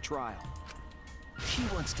class trial. She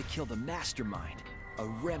wants to kill the mastermind, a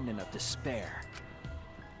remnant of despair.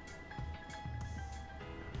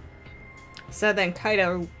 So then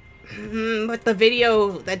Kaito, but the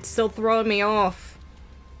video, that's still throwing me off.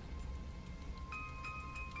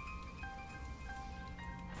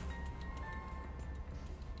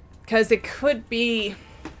 Because it could be...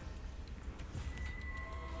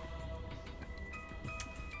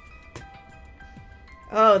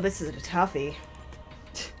 Oh, this is a toughie.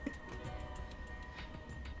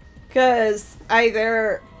 Because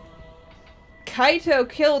either Kaito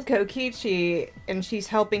killed Kokichi and she's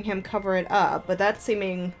helping him cover it up, but that's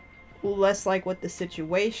seeming less like what the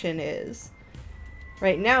situation is.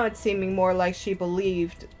 Right now it's seeming more like she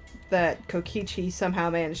believed that Kokichi somehow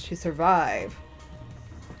managed to survive.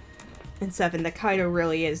 And seven, that Kaito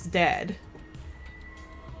really is dead.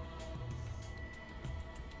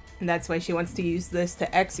 And that's why she wants to use this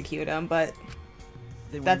to execute him, but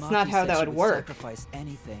Then when that's not Maki how said that she would work. Sacrifice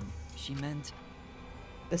anything. She meant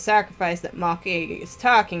The sacrifice that Maki is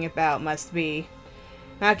talking about must be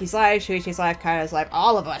Maki's life, Shuichi's life, Kaito's life,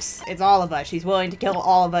 all of us. It's all of us. She's willing to kill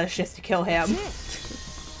all of us just to kill him.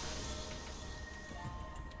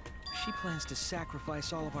 She plans to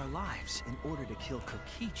sacrifice all of our lives in order to kill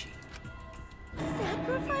Kokichi.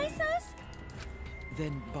 Sacrifice us?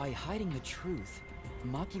 then by hiding the truth,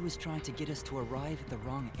 Maki was trying to get us to arrive at the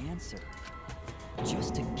wrong answer.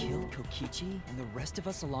 Just to kill Kokichi and the rest of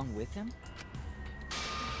us along with him?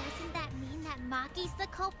 Doesn't that mean that Maki's the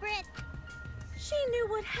culprit? She knew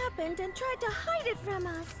what happened and tried to hide it from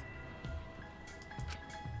us.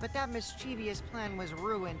 But that mischievous plan was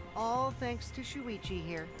ruined, all thanks to Shuichi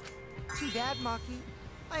here. Too bad, Maki.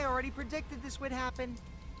 I already predicted this would happen.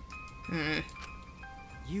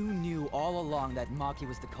 You knew all along that Maki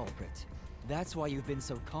was the culprit. That's why you've been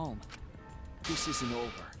so calm. This isn't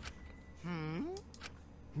over.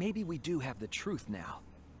 Maybe we do have the truth now,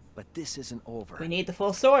 but this isn't over. We need the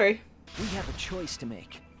full story. We have a choice to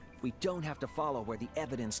make. We don't have to follow where the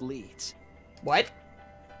evidence leads. What?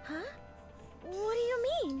 Huh? What do you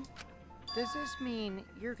mean? Does this mean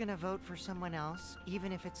you're gonna vote for someone else,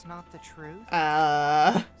 even if it's not the truth?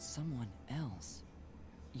 Someone else?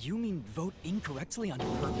 You mean vote incorrectly on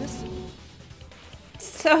purpose?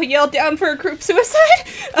 So y'all down for a group suicide?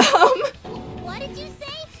 What did you say?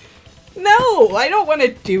 No, I don't want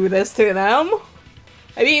to do this to them.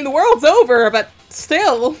 I mean, the world's over, but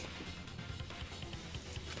still.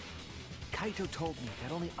 Kaito told me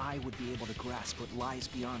that only I would be able to grasp what lies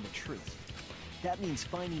beyond the truth. That means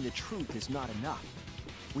finding the truth is not enough.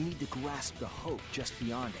 We need to grasp the hope just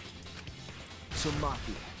beyond it. So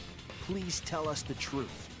Maki, please tell us the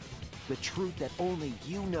truth. The truth that only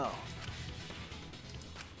you know.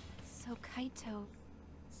 So Kaito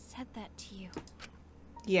said that to you.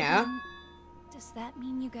 Yeah. Does that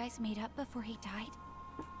mean you guys made up before he died?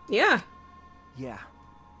 Yeah. Yeah,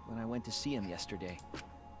 when I went to see him yesterday.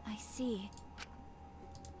 I see.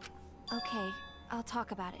 Okay, I'll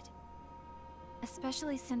talk about it.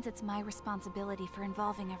 Especially since it's my responsibility for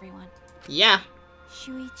involving everyone. Yeah.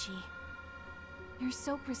 Shuichi, you're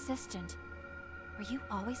so persistent. Were you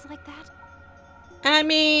always like that? I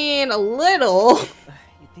mean, a little.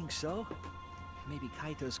 You think so? Maybe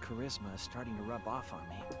Kaito's charisma is starting to rub off on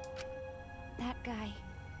me. That guy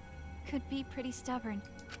could be pretty stubborn.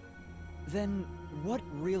 Then what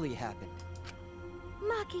really happened?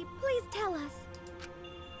 Maki, please tell us.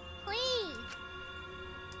 Please.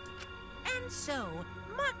 And so,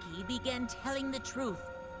 Maki began telling the truth.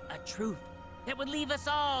 A truth that would leave us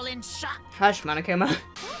all in shock. Hush, Monokuma. Don't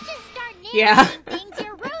just start naming Yeah. things,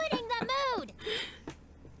 you're ruining the mood.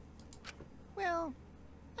 Well,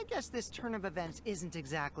 I guess this turn of events isn't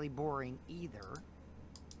exactly boring either.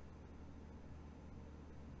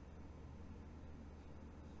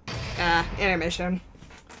 Intermission.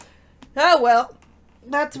 Oh well.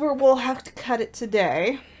 That's where we'll have to cut it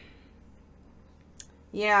today.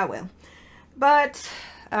 Yeah, I will. But,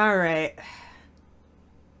 alright.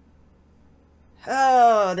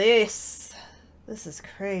 Oh, this is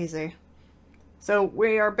crazy. So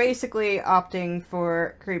we are basically opting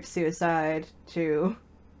for group suicide to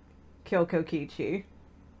kill Kokichi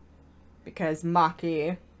because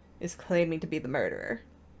Maki is claiming to be the murderer.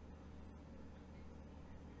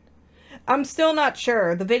 I'm still not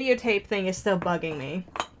sure. The videotape thing is still bugging me.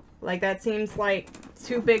 Like, that seems like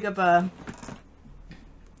too big of a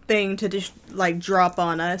thing to just, like, drop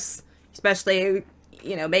on us. Especially,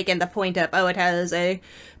 you know, making the point of, oh, it has a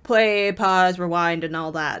play, pause, rewind, and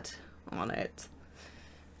all that on it.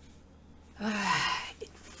 It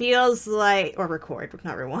feels like... or record,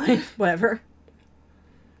 not rewind. Whatever.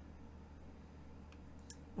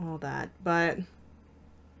 All that, but...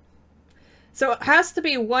 so it has to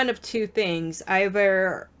be one of two things.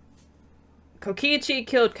 Either Kokichi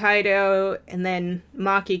killed Kaido, and then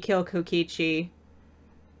Maki killed Kokichi.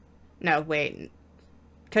 No, wait.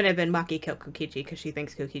 Couldn't have been Maki killed Kokichi, because she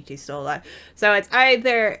thinks Kokichi's still alive. So it's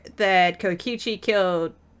either that Kokichi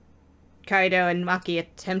killed Kaido, and Maki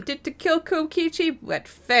attempted to kill Kokichi, but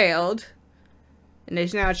failed. And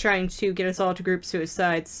is now trying to get us all to group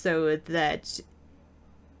suicide so that...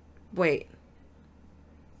 wait.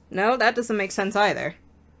 No, that doesn't make sense either.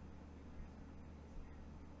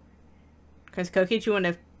 Because Kokichi wouldn't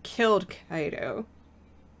have killed Kaido.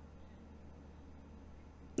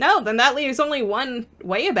 No, then that leaves only one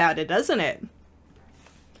way about it, doesn't it?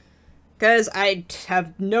 Because I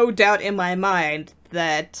have no doubt in my mind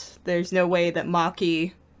that there's no way that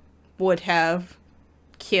Maki would have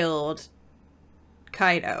killed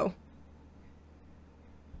Kaido.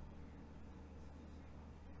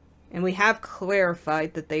 And we have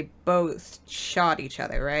clarified that they both shot each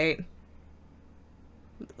other, right?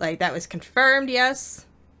 Like, that was confirmed, yes?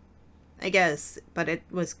 I guess, but it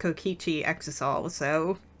was Kokichi Exisal,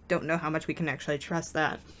 so don't know how much we can actually trust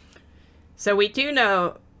that. So we do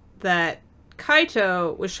know that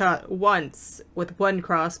Kaito was shot once with one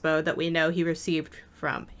crossbow that we know he received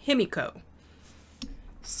from Himiko.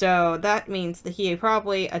 So that means that he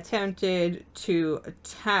probably attempted to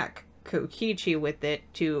attack Kokichi with it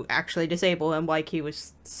to actually disable him, like he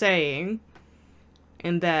was saying,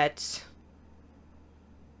 and that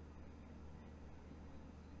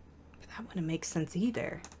wouldn't make sense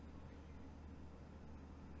either.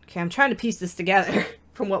 Okay, I'm trying to piece this together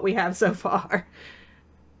from what we have so far.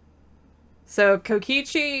 So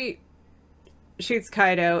Kokichi shoots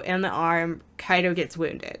Kaido in the arm. Kaido gets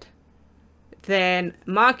wounded. Then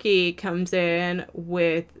Maki comes in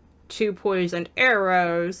with 2 poisoned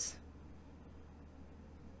arrows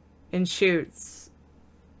and shoots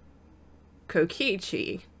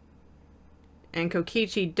Kokichi. And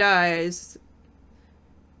Kokichi dies.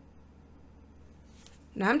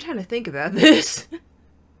 Now I'm trying to think about this.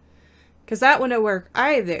 Because that wouldn't work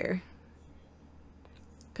either.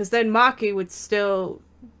 Because then Maki would still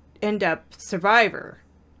end up survivor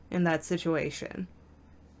in that situation.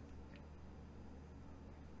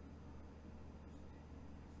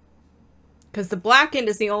 Because the Blackened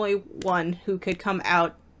is the only one who could come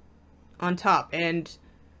out on top. And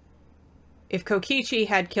if Kokichi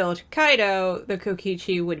had killed Kaido, the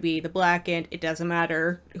Kokichi would be the Blackened. It doesn't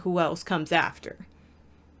matter who else comes after.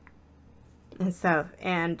 And stuff.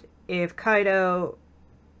 And if Kaido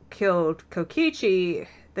killed Kokichi,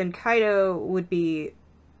 then Kaido would be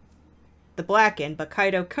the Blackened. But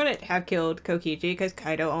Kaido couldn't have killed Kokichi because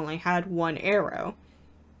Kaido only had 1 arrow.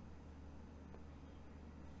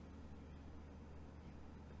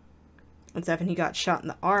 And stuff, and he got shot in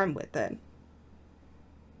the arm with it.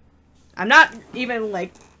 I'm not even,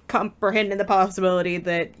 like, comprehending the possibility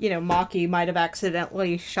that, you know, Maki might have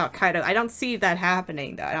accidentally shot Kaido. I don't see that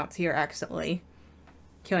happening, though. I don't see her accidentally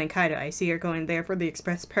killing Kaido. I see her going there for the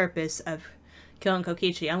express purpose of killing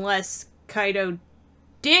Kokichi. Unless Kaido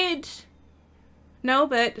did... No,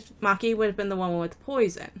 but Maki would have been the one with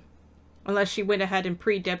poison. Unless she went ahead and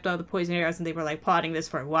pre-dipped all the poison arrows and they were, like, plotting this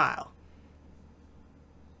for a while.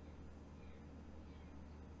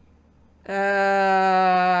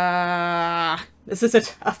 This is a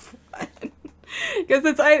tough one. Because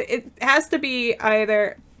it has to be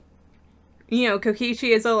either, you know,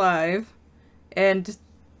 Kokichi is alive, and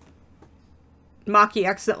Maki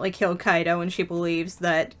accidentally killed Kaido, and she believes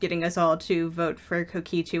that getting us all to vote for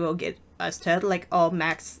Kokichi will get us to, like, all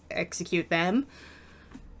max execute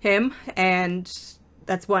him, and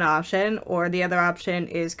that's one option. Or the other option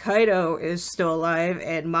is Kaido is still alive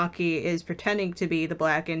and Maki is pretending to be the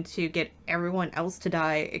Blackened to get everyone else to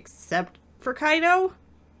die except for Kaido?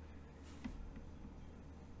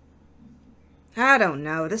 I don't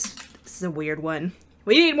know. This is a weird one.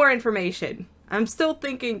 We need more information. I'm still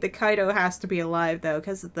thinking that Kaido has to be alive though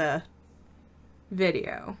because of the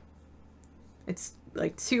video. It's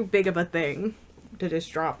like too big of a thing to just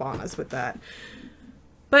drop on us with that.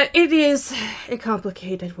 But it is a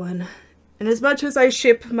complicated one. And as much as I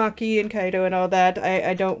ship Maki and Kaido and all that,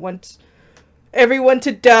 I don't want everyone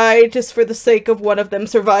to die just for the sake of one of them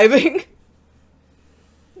surviving.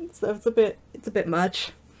 So it's a bit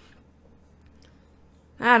much.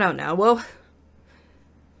 I don't know.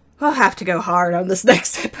 We'll have to go hard on this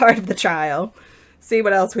next part of the trial. See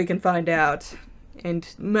what else we can find out. And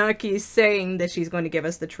Maki's saying that she's going to give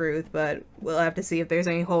us the truth, but we'll have to see if there's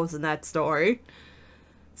any holes in that story.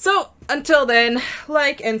 So, until then,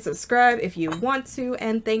 like and subscribe if you want to,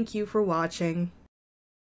 and thank you for watching.